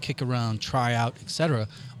 come out, kick around, try out, etc.?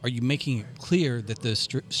 Are you making it clear that the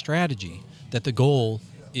strategy, that the goal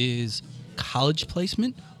is college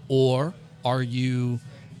placement, or are you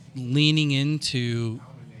leaning into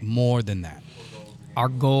more than that? Our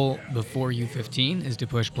goal before U15 is to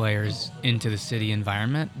push players into the city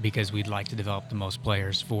environment because we'd like to develop the most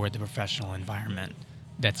players for the professional environment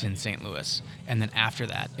that's in St. Louis. And then after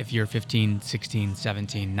that, if you're 15, 16,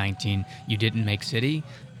 17, 19, you didn't make city,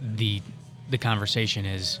 the conversation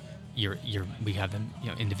is we have them,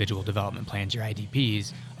 individual development plans, your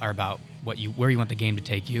IDPs are about where you want the game to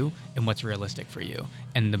take you and what's realistic for you.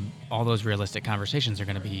 And all those realistic conversations are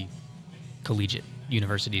going to be collegiate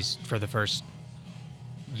universities for the first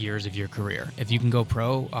years of your career. If you can go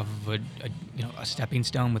pro off of a stepping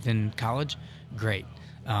stone within college, great.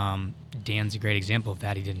 Dan's a great example of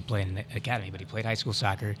that. He didn't play in the academy, but he played high school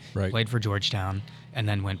soccer, Right. played for Georgetown, and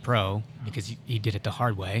then went pro because he did it the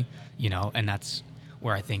hard way, and that's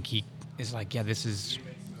where I think he is like, it's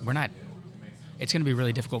going to be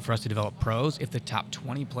really difficult for us to develop pros if the top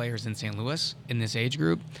 20 players in St. Louis in this age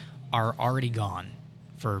group are already gone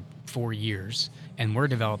for 4 years, and we're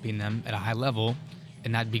developing them at a high level.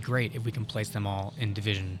 And that'd be great if we can place them all in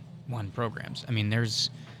Division I programs. I mean, there's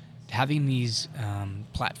having these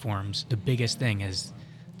platforms. The biggest thing is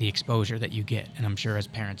the exposure that you get, and I'm sure as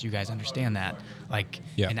parents, you guys understand that.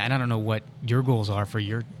 Yeah. And I don't know what your goals are for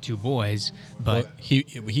your two boys, but Well,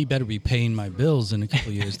 he better be paying my bills in a couple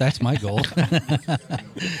of years. That's my goal.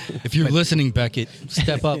 If you're listening, Beckett,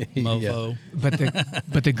 step up, mofo.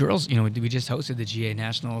 but the girls, we just hosted the GA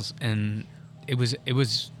Nationals, and it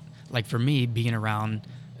was like, for me, being around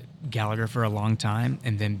Gallagher for a long time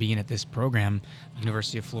and then being at this program,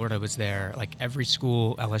 University of Florida was there, like every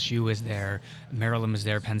school, LSU was there, Maryland was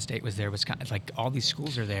there, Penn State was there, Wisconsin, like all these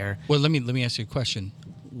schools are there. Well, let me ask you a question.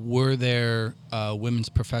 Were there women's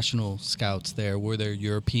professional scouts there? Were there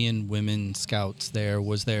European women scouts there?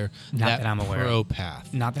 Was there Not that I'm aware pro of.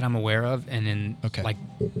 path? Not that I'm aware of, and in Okay.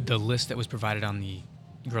 the list that was provided on the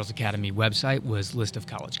Girls Academy website was list of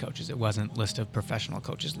college coaches. It wasn't list of professional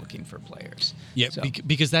coaches looking for players. Yeah, So-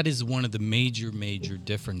 because that is one of the major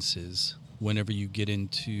differences whenever you get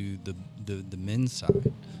into the men's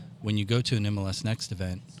side. When you go to an MLS Next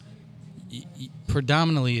event,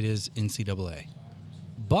 predominantly it is NCAA.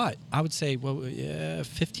 But I would say,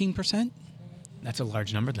 15% That's a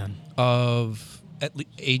large number then. of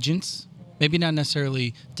agents, maybe not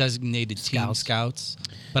necessarily designated team scouts,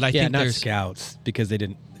 but I think not there's scouts because they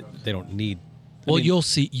don't need. Well, you'll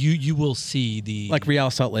see. You will see the Like Real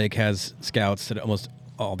Salt Lake has scouts at almost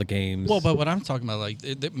all the games. Well, but what I'm talking about,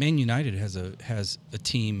 like Man United has a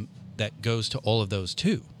team that goes to all of those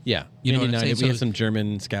too. yeah, You know Man what I'm saying? United, we have So- some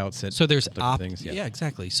German scouts at. So there's different things. yeah,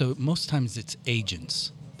 exactly. So most times it's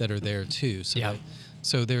agents that are there too. So Yeah.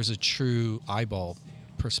 so there's a true eyeball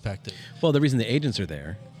perspective. Well, the reason the agents are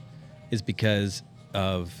there is because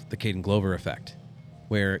of the Caden Glover effect,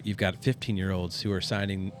 where you've got 15-year-olds who are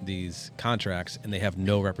signing these contracts and they have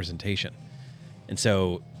no representation. And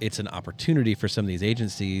so it's an opportunity for some of these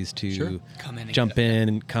agencies to Sure. Come in and jump get in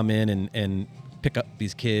and come in and pick up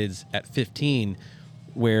these kids at 15,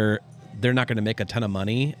 where they're not going to make a ton of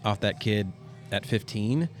money off that kid at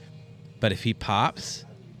 15. But if he pops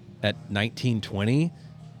at 19, 20,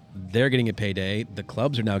 they're getting a payday. The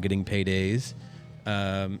clubs are now getting paydays.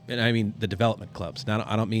 And I mean the development clubs. Now,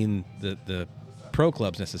 I don't mean the pro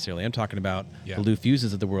clubs necessarily. I'm talking about Yeah. the Lou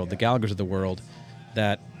Fuszes of the world, the Gallaghers of the world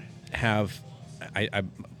that have,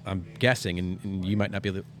 I'm guessing, and you might not be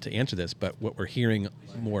able to answer this, but what we're hearing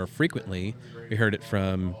more frequently, we heard it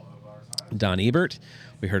from Don Ebert,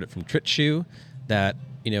 we heard it from Tritshoe, that,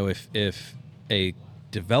 if a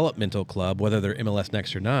developmental club, whether they're MLS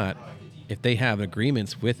Next or not, if they have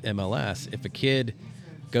agreements with MLS, if a kid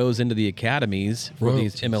goes into the academies for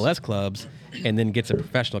Royalties. these MLS clubs and then gets a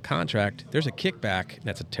professional contract, there's a kickback.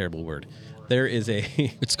 That's a terrible word. There is a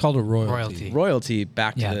It's called a royalty. royalty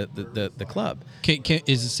back to Yeah. the club.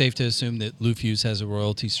 Is it safe to assume that Lou Fusz has a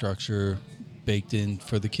royalty structure baked in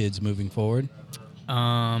for the kids moving forward?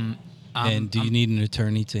 And do you need an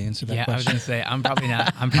attorney to answer that Yeah, I was question? going to say I'm probably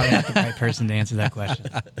not the right person to answer that question.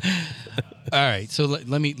 All right, so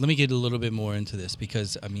let me get a little bit more into this,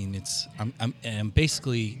 because I mean I'm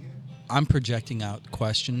basically projecting out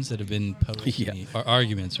questions that have been posed to Yeah. me, or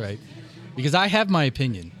arguments, right? Because I have my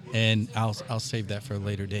opinion, and I'll save that for a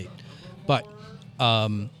later date. But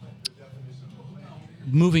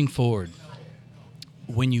moving forward,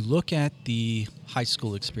 when you look at the high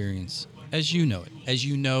school experience, as you know it, as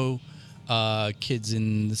you know kids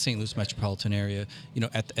in the St. Louis metropolitan area,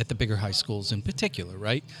 at the bigger high schools in particular,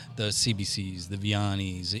 right? The CBCs, the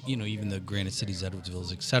Viannis, even the Granite Cities,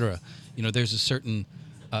 Edwardsvilles, et cetera. There's a certain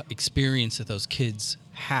experience that those kids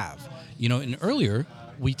have. And earlier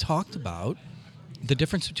we talked about the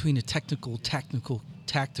difference between a tactical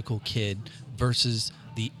kid versus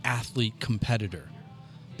the athlete competitor.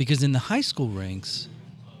 Because in the high school ranks,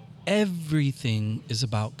 everything is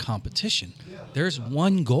about competition. There's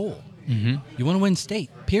one goal. Mm-hmm. You want to win state,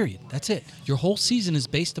 period. That's it. Your whole season is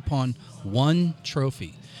based upon one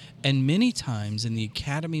trophy. And many times in the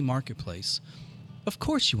academy marketplace, of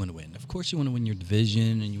course you want to win. Of course you want to win your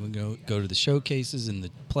division, and you want to go to the showcases and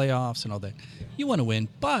the playoffs and all that. You want to win.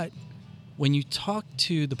 But when you talk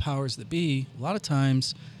to the powers that be, a lot of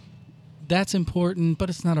times that's important, but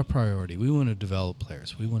it's not a priority. We want to develop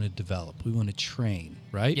players. We want to develop. We want to train,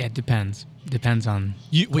 right? Yeah, it depends. Depends on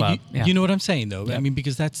club. Yeah. You know what I'm saying, though? Yep. I mean,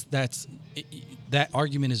 because that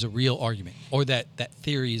argument is a real argument, or that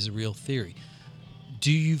theory is a real theory.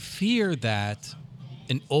 Do you fear that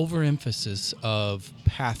an overemphasis of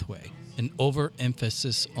pathway, an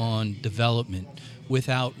overemphasis on development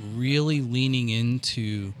without really leaning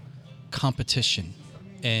into competition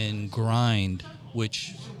and grind,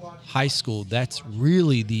 which high school, that's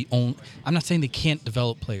really the only... I'm not saying they can't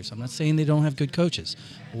develop players. I'm not saying they don't have good coaches.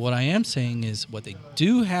 What I am saying is what they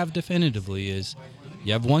do have definitively is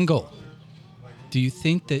you have one goal. Do you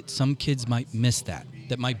think that some kids might miss that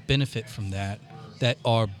might benefit from that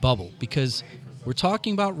are bubble? Because we're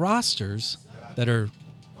talking about rosters that are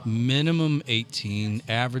minimum 18,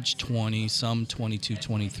 average 20, some 22,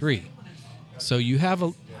 23. So you have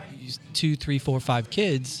 2, 3, 4, 5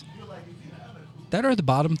 kids that are the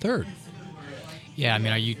bottom third. Yeah, I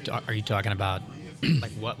mean, are you talking about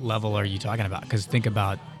like what level are you talking about? Because think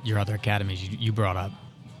about your other academies. You brought up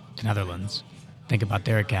the Netherlands. Think about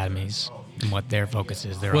their academies and what their focus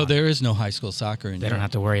is. There is no high school soccer in They don't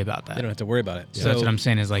have to worry about that. They don't have to worry about it. So that's what I'm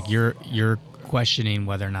saying is like you're questioning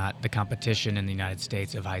whether or not the competition in the United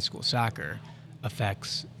States of high school soccer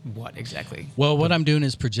affects what exactly? Well, what I'm doing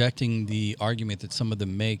is projecting the argument that some of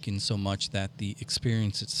them make, in so much that the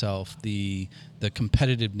experience itself, the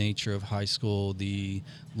competitive nature of high school, the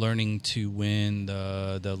learning to win,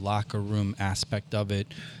 the locker room aspect of it,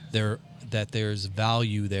 that there's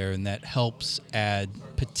value there, and that helps add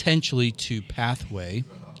potentially to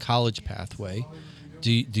college pathway.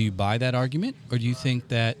 Do you buy that argument, or do you think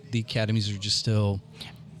that the academies are just still...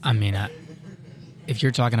 I mean, if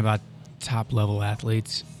you're talking about top level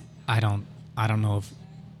athletes, I don't know if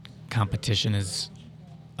competition is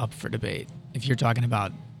up for debate. If you're talking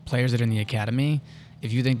about players that are in the academy,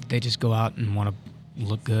 if you think they just go out and want to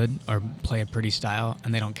look good or play a pretty style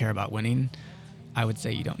and they don't care about winning, I would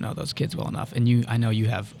say you don't know those kids well enough. And I know you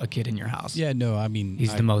have a kid in your house. Yeah, no, I mean,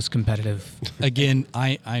 he's the most competitive. Again,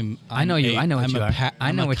 I know what you are.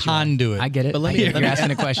 I'm a conduit. I get it. But you're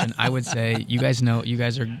asking a question. I would say you guys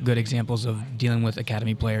are good examples of dealing with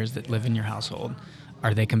academy players that live in your household.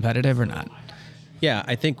 Are they competitive or not? Yeah,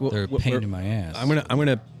 I think they're a pain in my ass. I'm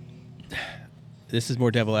gonna. This is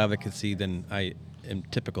more devil advocacy than I am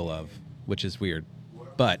typical of, which is weird.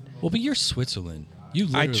 But you're Switzerland.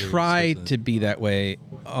 I try to be that way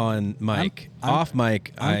on mic. Off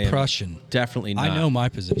mic, I'm Prussian. Definitely not. I know my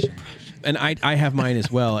position, and I have mine as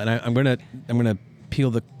well. And I'm gonna peel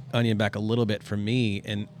the onion back a little bit for me,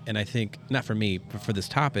 and I think not for me, but for this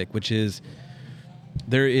topic, which is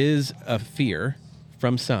there is a fear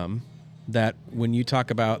from some that when you talk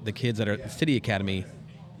about the kids that are at the City Academy,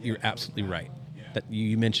 you're absolutely right. That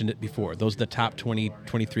you mentioned it before. Those are the top 20,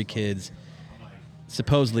 23 kids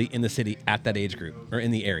supposedly in the city at that age group or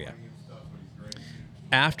in the area.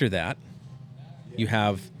 After that, you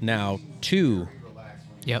have now 2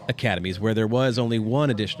 academies where there was only 1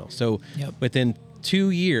 additional. So within 2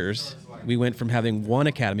 years, we went from having 1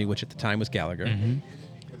 academy, which at the time was Gallagher,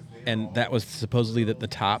 and that was supposedly the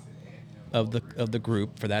top of the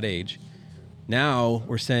group for that age. Now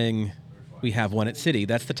we're saying we have 1 at City.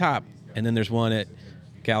 That's the top. And then there's 1 at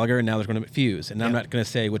Gallagher, and now there's one at Fuse. And I'm not going to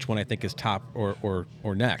say which one I think is top or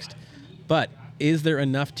next. But is there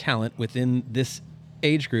enough talent within this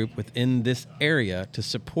age group, within this area, to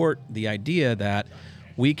support the idea that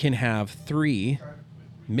we can have 3,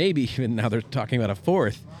 maybe even now they're talking about a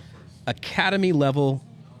 4th, academy-level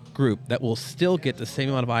group that will still get the same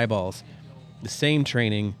amount of eyeballs, the same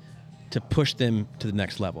training, to push them to the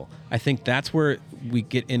next level? I think that's where we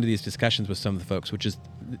get into these discussions with some of the folks, which is...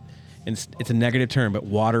 it's a negative term, but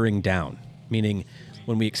watering down, meaning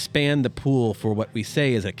when we expand the pool for what we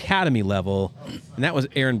say is academy level, and that was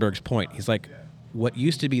Ehrenberg's point. He's like, what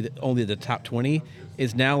used to be only the top 20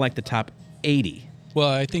 is now like the top 80. Well,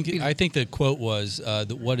 I think the quote was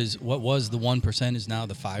that what was the 1% is now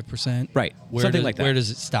the 5%. Right. Where Something does, like that. Where does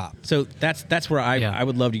it stop? So that's where Yeah. I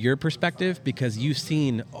would love your perspective, because you've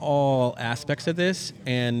seen all aspects of this,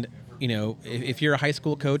 and if you're a high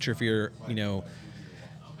school coach, or if you're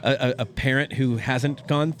a parent who hasn't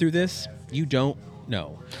gone through this, you don't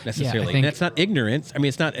know necessarily. think- And that's not ignorance. I mean,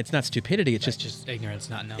 it's not stupidity. It's just ignorance,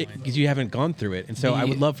 not knowing. because you haven't gone through it. And so I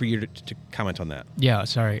would love for you to comment on that. Yeah,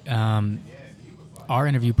 sorry. Our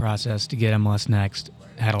interview process to get MLS Next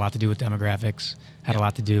had a lot to do with demographics, had a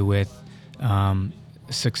lot to do with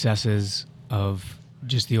successes of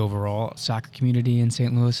just the overall soccer community in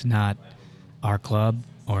St. Louis, not our club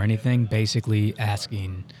or anything. Basically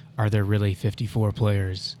asking, are there really 54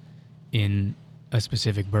 players in a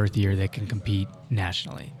specific birth year that can compete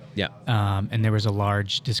nationally? Yeah. And there was a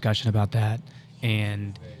large discussion about that.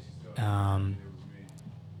 And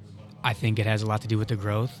I think it has a lot to do with the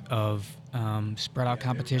growth of spread out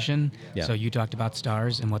competition. Yeah. So you talked about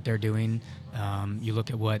Stars and what they're doing. You look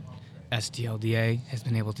at what STLDA has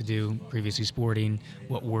been able to do, previously Sporting,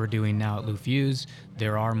 what we're doing now at Lou Fusz.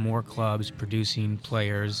 There are more clubs producing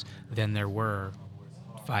players than there were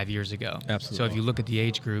 5 years ago. Absolutely. So if you look at the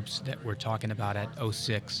age groups that we're talking about at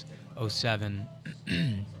 06, 07,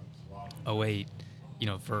 08,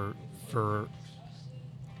 for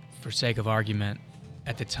sake of argument,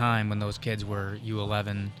 at the time when those kids were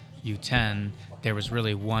U11, U10, there was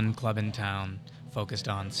really one club in town focused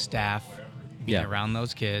on staff being Yeah. around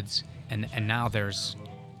those kids, and now there's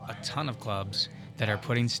a ton of clubs that are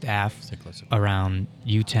putting staff around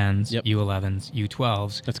U10s, Yep. U11s,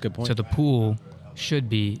 U12s. That's a good point. So the pool should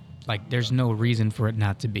be, like, there's no reason for it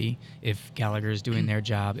not to be. If Gallagher is doing their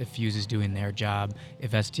job, if Fusz is doing their job,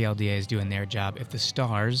 if STLDA is doing their job, if the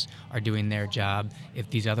Stars are doing their job, if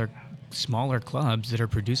these other smaller clubs that are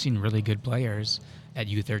producing really good players at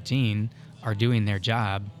U13 are doing their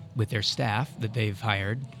job with their staff that they've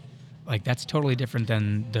hired, like, that's totally different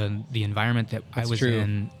than the environment that That's I was true.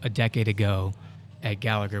 in a decade ago at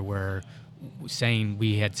Gallagher, where saying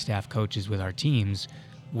we had staff coaches with our teams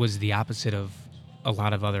was the opposite of a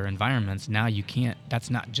lot of other environments. Now you can't, that's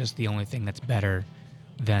not just the only thing that's better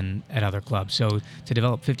than at other clubs. So to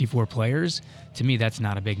develop 54 players, to me, that's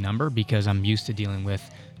not a big number, because I'm used to dealing with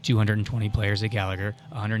 220 players at Gallagher,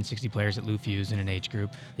 160 players at Lou Fusz in an age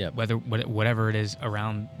group, Yep. whatever it is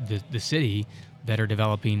around the city that are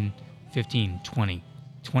developing 15, 20.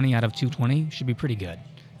 20 out of 220 should be pretty good.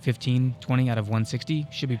 15, 20 out of 160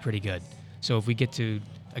 should be pretty good. So if we get to,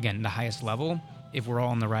 again, the highest level, if we're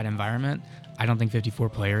all in the right environment, I don't think 54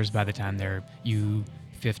 players by the time they're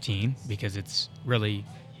U15, because it's really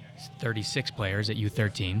 36 players at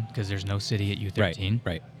U13, because there's no city at U13.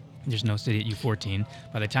 Right. There's no city at U14.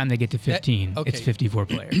 By the time they get to 15, okay. it's 54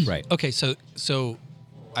 players. Right. Okay, so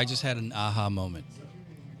I just had an aha moment.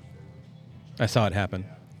 I saw it happen.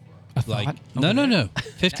 Like, thought? no.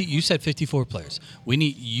 50. You said 54 players.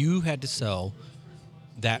 You had to sell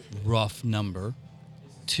that rough number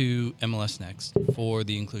to MLS Next for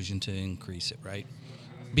the inclusion to increase it, right?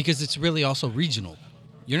 Because it's really also regional.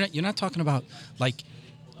 You're not talking about, like,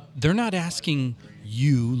 they're not asking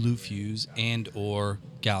you, Lou Fusz, and or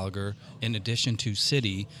Gallagher, in addition to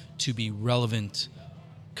City, to be relevant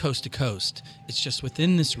coast to coast. It's just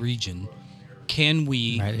within this region. Can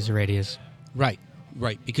we? Right, there's a radius. Right.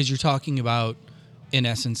 Because you're talking about, in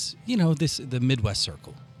essence, the Midwest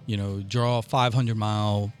Circle. Draw a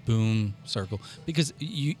 500-mile boom circle, because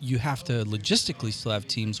you have to logistically still have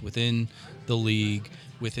teams within the league,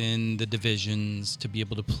 within the divisions, to be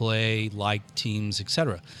able to play like teams,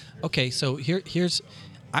 etc. Okay, so here's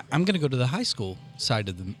I'm going to go to the high school side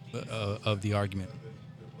of the argument.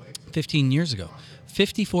 15 years ago,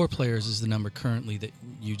 54 players is the number currently that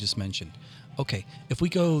you just mentioned. Okay, if we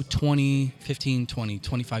go 20, 15, 20,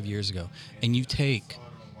 25 years ago, and you take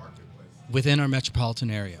within our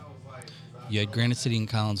metropolitan area, you had Granite City and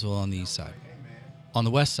Collinsville on the east side. On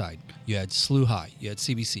the west side, you had SLU High, you had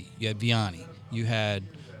CBC, you had Vianney, you had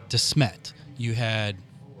DeSmet, you had,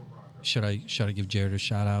 should I give Jared a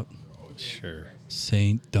shout out? Sure.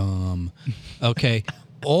 St. Dom. Okay,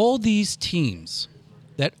 all these teams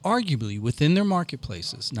that arguably within their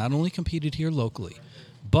marketplaces not only competed here locally,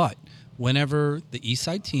 but whenever the east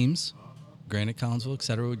side teams, Granite, Collinsville, et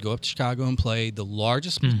cetera, would go up to Chicago and play the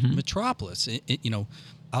largest metropolis,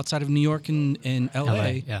 outside of New York and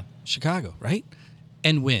LA, yeah. Chicago, right?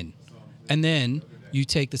 And win. And then you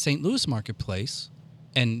take the St. Louis marketplace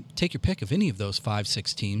and take your pick of any of those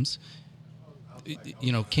 5-6 teams.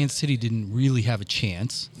 Kansas City didn't really have a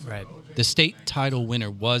chance. Right. The state title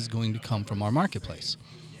winner was going to come from our marketplace.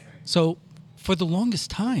 So for the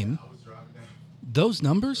longest time, those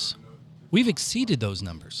numbers We've exceeded those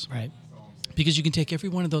numbers. Right. Because you can take every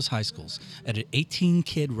one of those high schools at an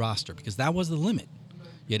 18-kid roster, because that was the limit.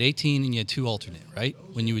 You had 18 and you had 2 alternate, right,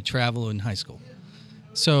 when you would travel in high school.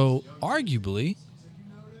 So arguably,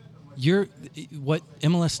 what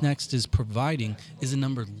MLS Next is providing is a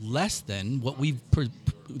number less than what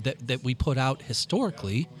that we put out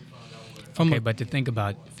historically. But to think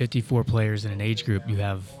about 54 players in an age group, you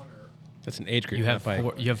have That's an age group. you have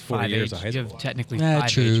not by you have 40 five years age, of high you school. have technically 5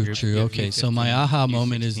 age groups. True. You have Okay, so U15, my aha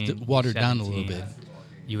moment is U16, watered down a little U17, bit.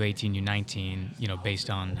 U18, U19, based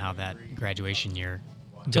on how that graduation year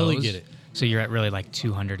goes. Totally get it. So you're at really like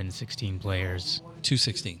 216 players.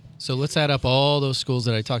 216. So let's add up all those schools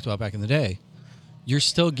that I talked about back in the day. You're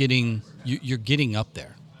still getting you're getting up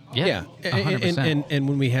there. Yeah, 100%. And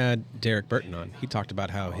when we had Derek Burton on, he talked about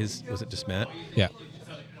how his was it Desmet Yeah.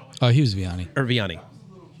 Oh, he was Vianney. or Vianney.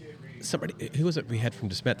 Somebody who was it we had from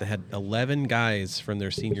Desmet that had 11 guys from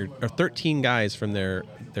their senior or 13 guys from their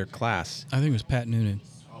class I think it was Pat Noonan.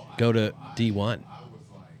 go to D1.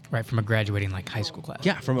 Right, from a graduating like high school class.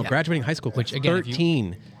 Yeah, from a graduating high school class. Which again,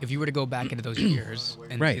 13. If you were to go back into those years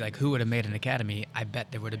and Right. see like who would have made an academy, I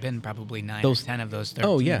bet there would have been probably 9 Those- or 10 of those 13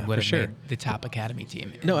 Oh, yeah, would for have sure. made the top academy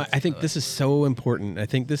team. No, I think this is so important. I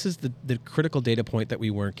think this is the critical data point that we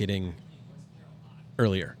weren't getting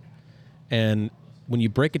earlier. And when you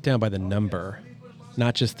break it down by the number,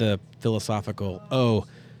 not just the philosophical,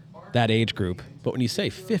 that age group, but when you say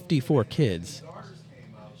 54 kids,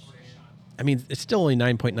 I mean, it's still only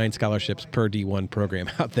 9.9 scholarships per D1 program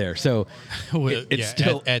out there. So it's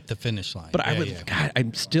still at the finish line. But God,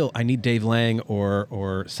 I need Dave Lang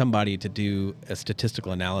or somebody to do a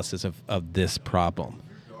statistical analysis of this problem.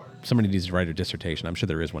 Somebody needs to write a dissertation. I'm sure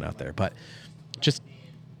there is one out there, but just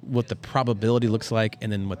what the probability looks like,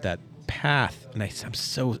 and then what that path. And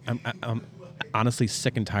I'm honestly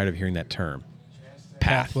sick and tired of hearing that term,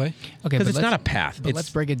 pathway. Okay, because but it's not a path. But It's let's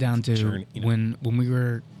break it down to journey, when we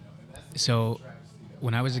were. So,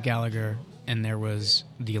 when I was at Gallagher, and there was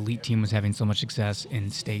the elite team was having so much success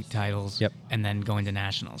in state titles, Yep. and then going to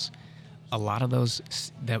nationals. A lot of those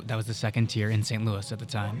that was the second tier in St. Louis at the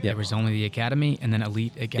time. Yep. There was only the academy, and then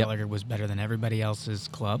elite at Gallagher was better than everybody else's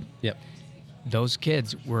club. Yep. Those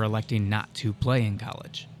kids were electing not to play in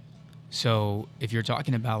college. So if you're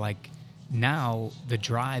talking about like now, the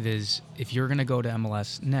drive is if you're going to go to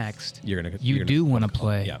MLS next, You're gonna want to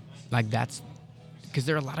play. Yeah. Like that's because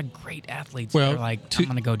there are a lot of great athletes Well, that are like, I'm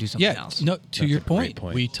going to go do something else. No, to That's your a great point,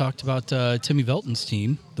 point. we talked about Timmy Velton's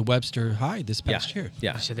team, the Webster High, this past year.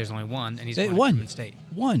 Yeah. You said there's only one, and he's They won won. state.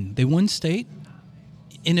 They won state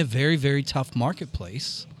in a very, very tough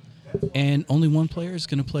marketplace, and only one player is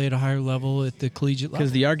going to play at a higher level at the collegiate level.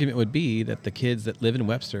 Because the argument would be that the kids that live in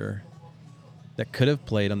Webster that could have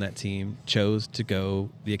played on that team chose to go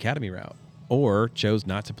the academy route or chose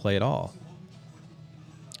not to play at all.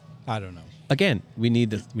 I don't know. Again, we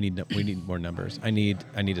need more numbers. I need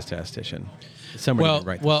a statistician. Somebody to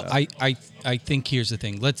write this Well, up. I think here's the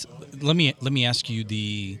thing. Let me ask you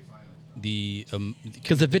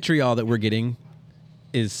because the vitriol that we're getting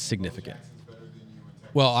is significant.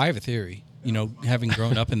 Well, I have a theory. Having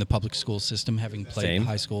grown up in the public school system, having played Same.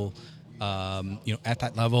 high school, at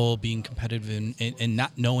that level, being competitive and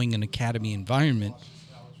not knowing an academy environment,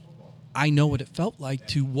 I know what it felt like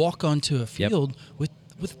to walk onto a field with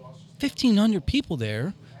 1,500 people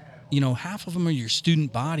there. Half of them are your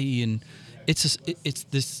student body, and it's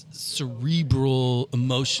this cerebral,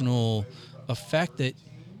 emotional effect that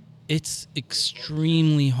it's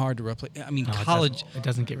extremely hard to replicate. I mean, No, college. It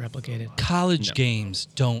doesn't get replicated. College games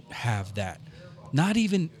don't have that. Not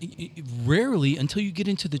even rarely until you get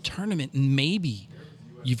into the tournament, and maybe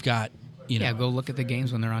you've got Yeah, go look at the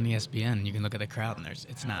games when they're on ESPN. You can look at the crowd, and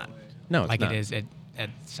it's not. No, it's like not. it is at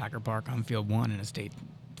Soccer Park on Field 1 in a state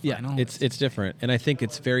final. It's different, and I think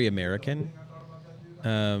it's very American.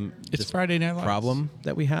 It's this Friday Night Lights. problem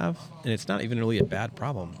that we have, and it's not even really a bad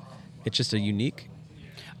problem. It's just a unique.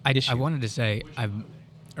 I issue. wanted to say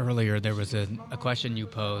earlier there was a question you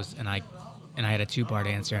posed, and I had a 2-part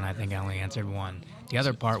answer, and I think I only answered one. The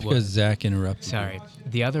other part Because was Zach interrupted. sorry.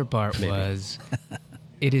 The other part was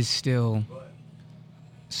it is still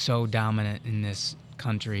so dominant in this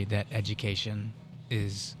country that education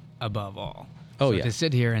is above all. Oh, So yeah. to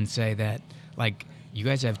sit here and say that, like, you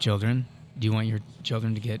guys have children. Do you want your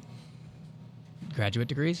children to get graduate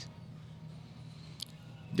degrees?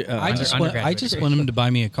 I just want undergraduate. them to buy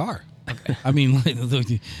me a car. I mean,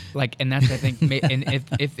 Like, and that's, I think, and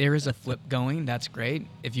if there is a flip going, that's great.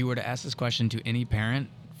 If you were to ask this question to any parent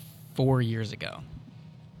 4 years ago,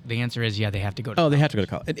 the answer is, yeah, they have to go to Oh, they have to go to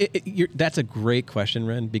college. That's a great question,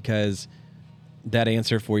 Ren, because that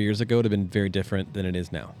answer 4 years ago would have been very different than it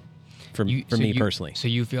is now. for me personally. So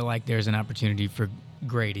you feel like there's an opportunity for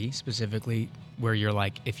Grady specifically where you're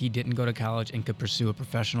like, if he didn't go to college and could pursue a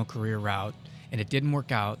professional career route and it didn't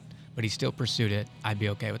work out, but he still pursued it, I'd be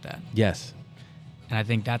okay with that. Yes. And I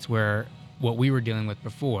think that's where what we were dealing with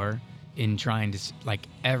before in trying to, like,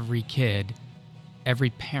 every kid, every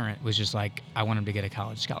parent was just like, I want him to get a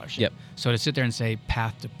college scholarship. Yep. So to sit there and say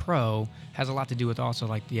path to pro has a lot to do with also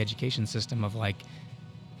like the education system of like,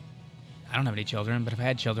 I don't have any children, but if I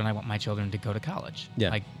had children, I want my children to go to college. Yeah.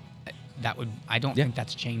 Like that would, I don't think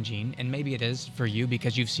that's changing. And maybe it is for you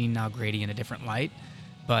because you've seen now Grady in a different light.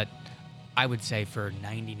 But I would say for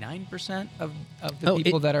 99% of the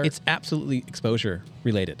people that are... It's absolutely exposure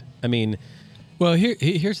related. I mean... Well,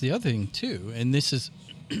 here's the other thing, too. And this is,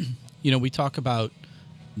 we talk about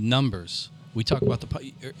numbers. We talk about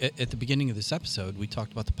at the beginning of this episode, we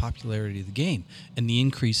talked about the popularity of the game and the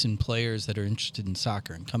increase in players that are interested in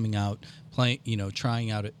soccer and coming out, playing, trying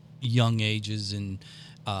out at young ages and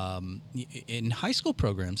in high school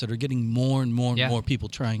programs that are getting more and more and more people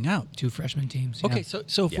trying out. 2 freshman teams. Okay,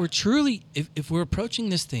 so if we're truly, if we're approaching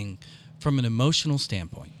this thing from an emotional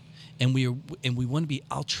standpoint, and we want to be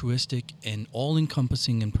altruistic and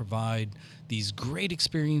all-encompassing and provide these great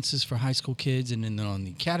experiences for high school kids, and then on the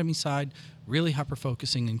academy side, really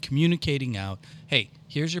hyper-focusing and communicating out, hey,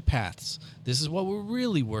 here's your paths. This is what we're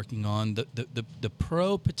really working on. The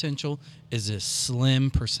pro potential is a slim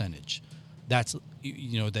percentage. That's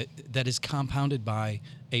that is compounded by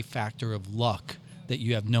a factor of luck that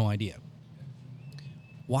you have no idea.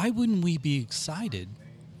 Why wouldn't we be excited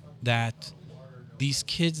that these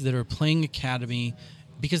kids that are playing academy,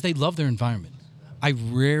 because they love their environment? I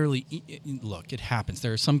rarely look. It happens.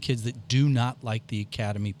 There are some kids that do not like the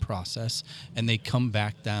academy process, and they come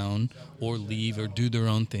back down or leave or do their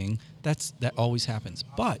own thing. That always happens.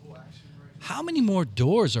 But how many more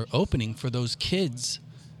doors are opening for those kids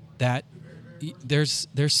that there's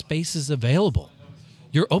spaces available?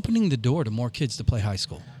 You're opening the door to more kids to play high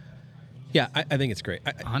school. Yeah, I think it's great.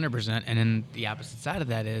 100%. And then the opposite side of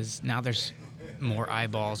that is now there's more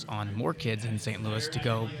eyeballs on more kids in St. Louis to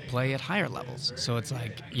go play at higher levels. So it's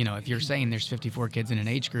like, if you're saying there's 54 kids in an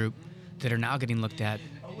age group that are now getting looked at,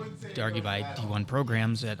 to argue by D1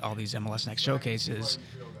 programs at all these MLS Next showcases,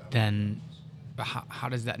 then how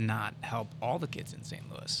does that not help all the kids in St.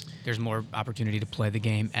 Louis? There's more opportunity to play the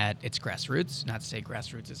game at its grassroots. Not to say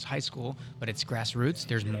grassroots is high school, but it's grassroots.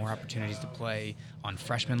 There's more opportunities to play on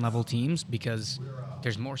freshman level teams because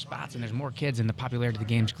there's more spots and there's more kids and the popularity of the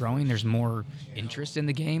game's growing. There's more interest in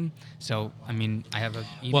the game. So, I mean, I have a...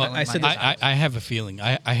 I have a feeling.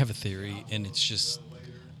 I have a theory, and it's just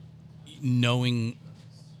knowing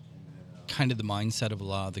kind of the mindset of a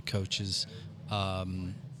lot of the coaches,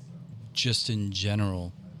 just in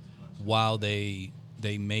general, while they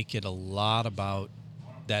make it a lot about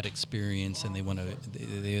that experience, and they want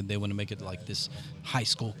to make it like this high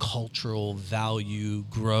school cultural value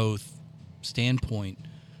growth standpoint.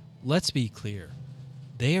 Let's be clear,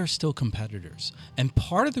 they are still competitors, and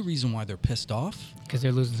part of the reason why they're pissed off because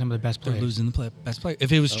they're losing some of the best players. They're losing the best player.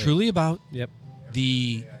 If it was truly about Yep.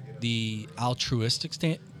 the altruistic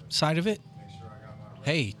side of it,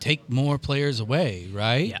 hey, take more players away,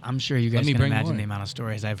 right? Yeah, I'm sure you guys can imagine the amount of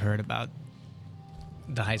stories I've heard about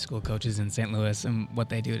the high school coaches in St. Louis and what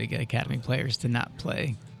they do to get academy players to not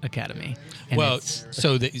play academy. And well,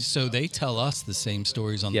 so they tell us the same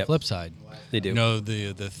stories on the flip side. They do.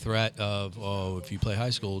 The threat of, if you play high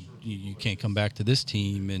school, you can't come back to this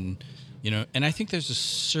team, and and I think there's a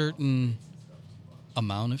certain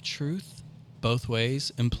amount of truth both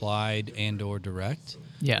ways, implied and or direct.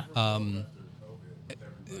 Yeah.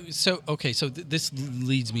 So this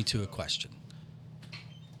leads me to a question.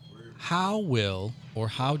 How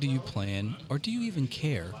do you plan, or do you even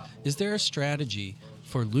care? Is there a strategy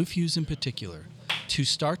for Lou Fusz in particular to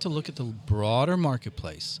start to look at the broader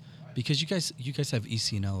marketplace? Because you guys have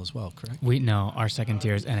ECNL as well, correct? Our second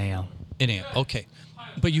tier is NAL. NAL, okay.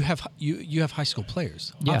 But you have high school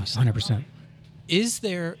players. Yeah, obviously. 100%. Is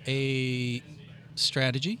there a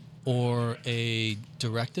strategy or a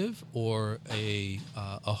directive or a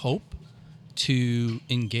hope to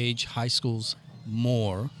engage high schools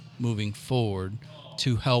more moving forward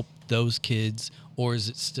to help those kids, or is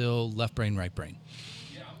it still left brain, right brain?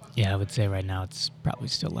 Yeah, I would say right now it's probably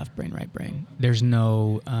still left brain, right brain. There's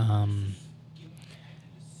no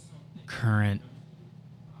current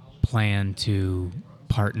plan to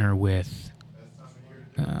partner with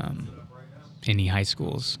any high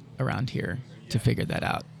schools around here to figure that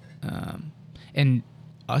out. And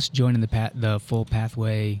us joining the full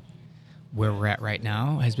pathway where we're at right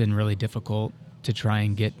now has been really difficult to try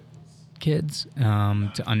and get kids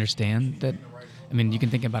to understand that I mean, you can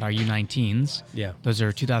think about our U19s. Yeah. Those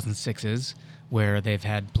are 2006s where they've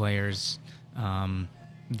had players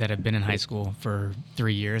that have been in high school for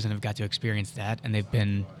 3 years and have got to experience that, and they've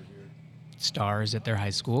been stars at their high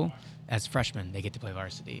school. As freshmen, they get to play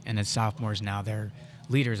varsity, and as sophomores now they're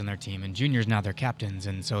leaders on their team, and juniors now they're captains,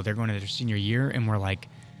 and so they're going to their senior year, and we're like,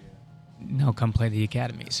 no, come play the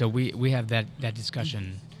academy. So we have that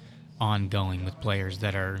discussion ongoing with players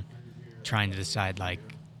that are trying to decide, like,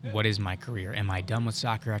 what is my career? Am I done with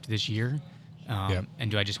soccer after this year? And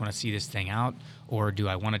do I just want to see this thing out, or do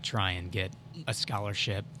I want to try and get a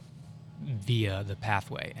scholarship via the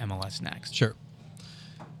pathway, MLS Next? Sure.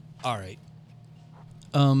 All right.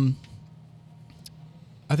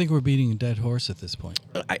 I think we're beating a dead horse at this point.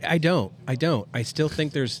 I don't. I still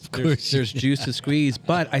think there's juice to squeeze,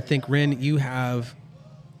 but I think, Ren, you have,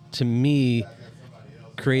 to me,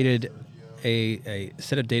 created a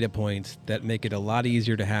set of data points that make it a lot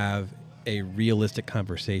easier to have a realistic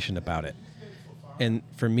conversation about it. And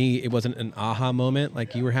for me, it wasn't an aha moment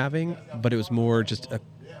like you were having, but it was more just a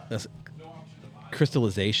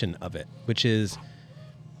crystallization of it, which is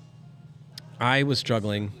I was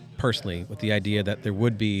struggling personally with the idea that there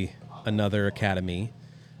would be another academy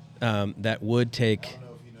that would take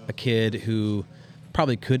a kid who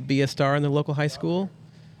probably could be a star in the local high school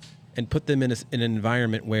and put them in an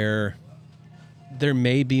environment where there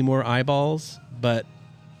may be more eyeballs, but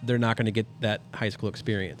they're not going to get that high school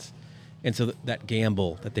experience. And so that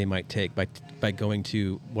gamble that they might take by going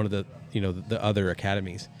to one of the other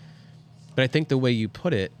academies. But I think the way you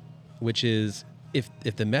put it, which is if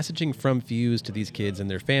the messaging from Fuse to these kids and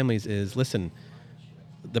their families is, listen,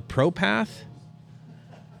 the pro path,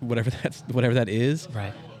 whatever that is,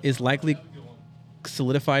 Right. is likely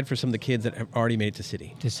solidified for some of the kids that have already made it to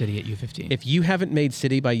city. To city at U15. If you haven't made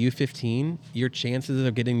city by U15, your chances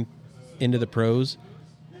of getting into the pros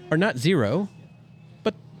are not zero,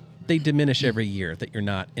 but they diminish every year that you're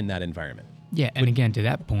not in that environment. Yeah, and again, to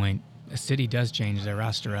that point, a city does change their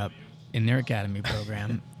roster up in their academy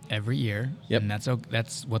program every year, Yep. and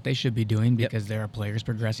that's what they should be doing because there are players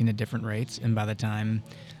progressing at different rates. And by the time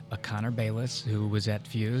a Connor Bayless, who was at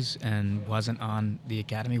Fuse and wasn't on the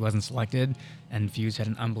academy, wasn't selected, and Fuse had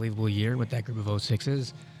an unbelievable year with that group of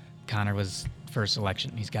 06s, Connor was first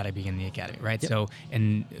selection. He's got to be in the academy, right? Yep. So,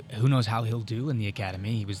 and who knows how he'll do in the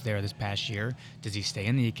academy. He was there this past year. Does he stay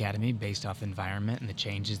in the academy based off environment and the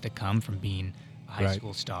changes that come from being a high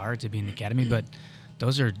school star to being in the academy? But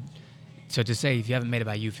those are... So to say if you haven't made it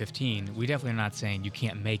by U15, we definitely are not saying you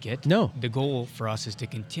can't make it. No. The goal for us is to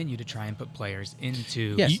continue to try and put players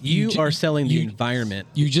into... Yes, you are selling the environment.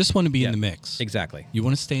 You just want to be in the mix. Exactly. You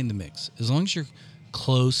want to stay in the mix. As long as you're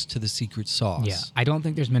close to the secret sauce. Yeah. I don't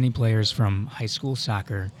think there's many players from high school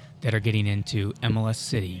soccer that are getting into MLS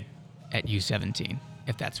City at U17,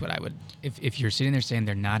 if that's what I would... If you're sitting there saying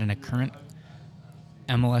they're not in a current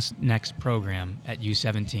MLS Next program at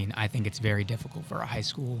U17, I think it's very difficult for a high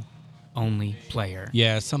school only player.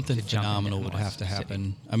 Yeah, something to jump phenomenal into would have to MLS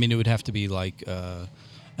happen. I mean, it would have to be like an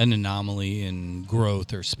anomaly in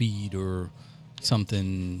growth or speed or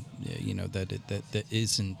something, that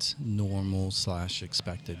isn't normal /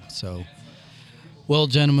 expected. So, well,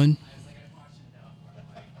 gentlemen,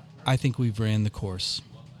 I think we've ran the course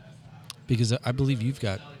because I believe you've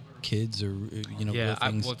got kids or Yeah,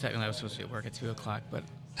 things. well, technically I was supposed to be at work at 2:00, but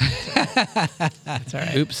that's all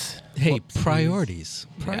right. Oops. Hey, Whoopsies. priorities.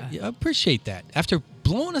 Yeah. I appreciate that. After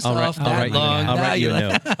blowing us I'll off write, that long, I'll now write you you're a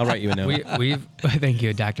note. I'll write you a note. We've thank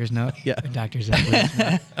you, a doctor's note. Yeah. A doctor's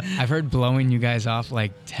note. I've heard blowing you guys off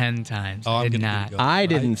like 10 times. Oh, I I'm did gonna not. go. I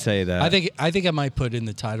didn't say that. I think I might put in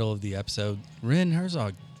the title of the episode, Ren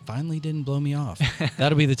Herzog finally didn't blow me off.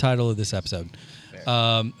 That'll be the title of this episode.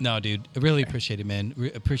 No, dude, I really appreciate it, man.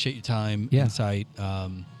 Appreciate your time, Yeah. insight.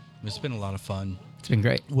 It's been a lot of fun. It's been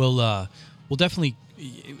great. We'll definitely.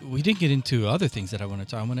 We didn't get into other things that I want to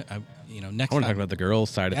talk. Next I want time. to talk about the girls'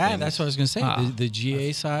 side of things. Yeah, that's what I was going to say. The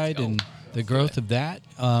GA side and the growth of that.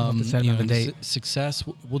 to set another date. Success.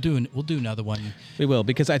 We'll do another one. We will,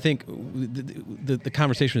 because I think the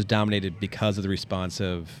conversation was dominated because of the response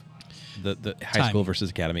of the high school versus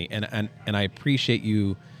academy, and I appreciate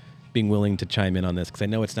you being willing to chime in on this because I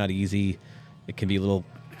know it's not easy. It can be a little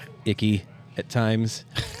icky at times.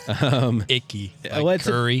 Icky. Well, Like it's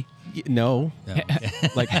a- curry. No,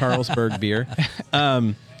 like Carlsberg beer.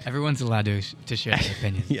 Everyone's allowed to share their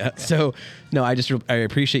opinions. Yeah. So, no, I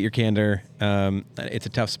appreciate your candor. It's a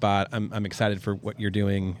tough spot. I'm excited for what you're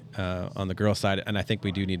doing on the girl side, and I think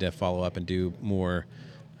we do need to follow up and do more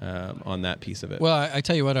on that piece of it. Well, I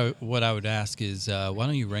tell you what I would ask is why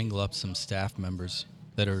don't you wrangle up some staff members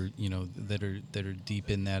that are deep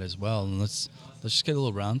in that as well. And let's just get a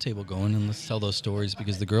little roundtable going, and let's tell those stories,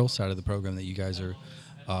 because the girls side of the program that you guys are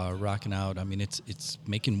rocking out, I mean, it's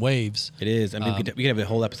making waves. It is. I mean, we could have a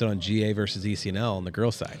whole episode on GA versus ECNL on the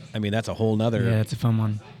girls side. I mean, that's a whole nother that's a fun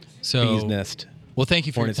one. bee's nest. Well, thank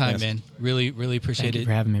you for your time, nest. man. Really appreciate Thank it. you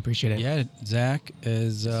for having me. Appreciate it. Yeah, Zach,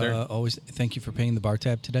 as sir. always, thank you for paying the bar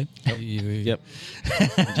tab today. Yep.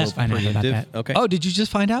 Just find out about that. Okay. Oh, did you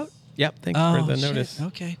just find out? Yep. Thanks for the notice.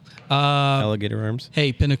 Okay. Alligator arms.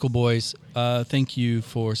 Hey, Pinnacle Boys, thank you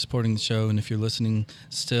for supporting the show. And if you're listening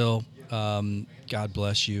still, God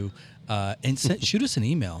bless you. And shoot us an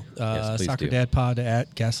email, Yes, please do.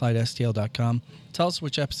 soccerdadpod@gaslightstl.com. Tell us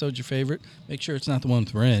which episode's your favorite. Make sure it's not the one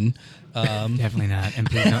with Ren. Definitely not. And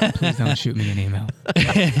please don't shoot me an email. I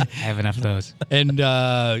have enough of those. And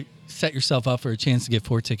set yourself up for a chance to get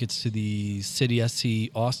 4 tickets to the City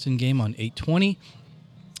SC Austin game on 8/20.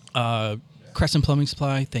 Crescent Plumbing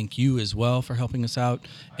Supply, thank you as well for helping us out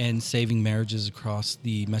and saving marriages across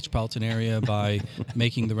the metropolitan area by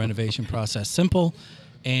making the renovation process simple.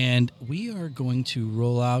 And we are going to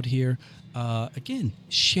roll out here. Again,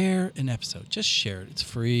 share an episode. Just share it. It's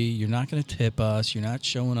free. You're not going to tip us. You're not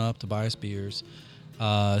showing up to buy us beers.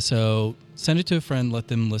 So send it to a friend. Let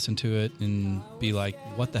them listen to it and be like,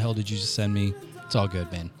 what the hell did you just send me? It's all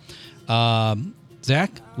good, man.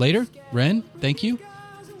 Zach, later. Ren, thank you.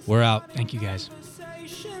 We're out. Thank you, guys.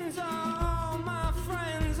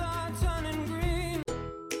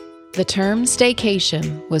 The term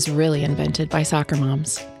staycation was really invented by soccer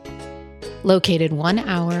moms. Located 1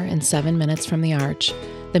 hour and 7 minutes from the Arch,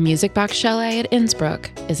 the Music Box Chalet at Innsbruck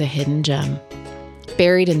is a hidden gem.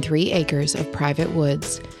 Buried in 3 acres of private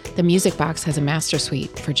woods, the Music Box has a master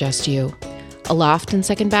suite for just you, a loft and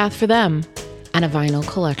second bath for them, and a vinyl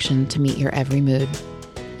collection to meet your every mood.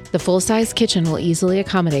 The full-size kitchen will easily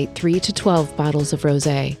accommodate 3 to 12 bottles of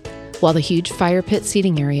rosé, while the huge fire pit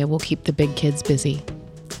seating area will keep the big kids busy.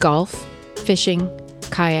 Golf, fishing,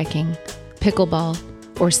 kayaking, pickleball,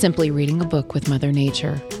 or simply reading a book with Mother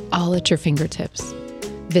Nature, all at your fingertips.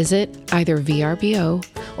 Visit either VRBO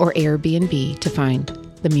or Airbnb to find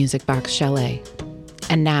the Music Box Chalet.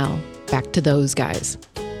 And now, back to those guys.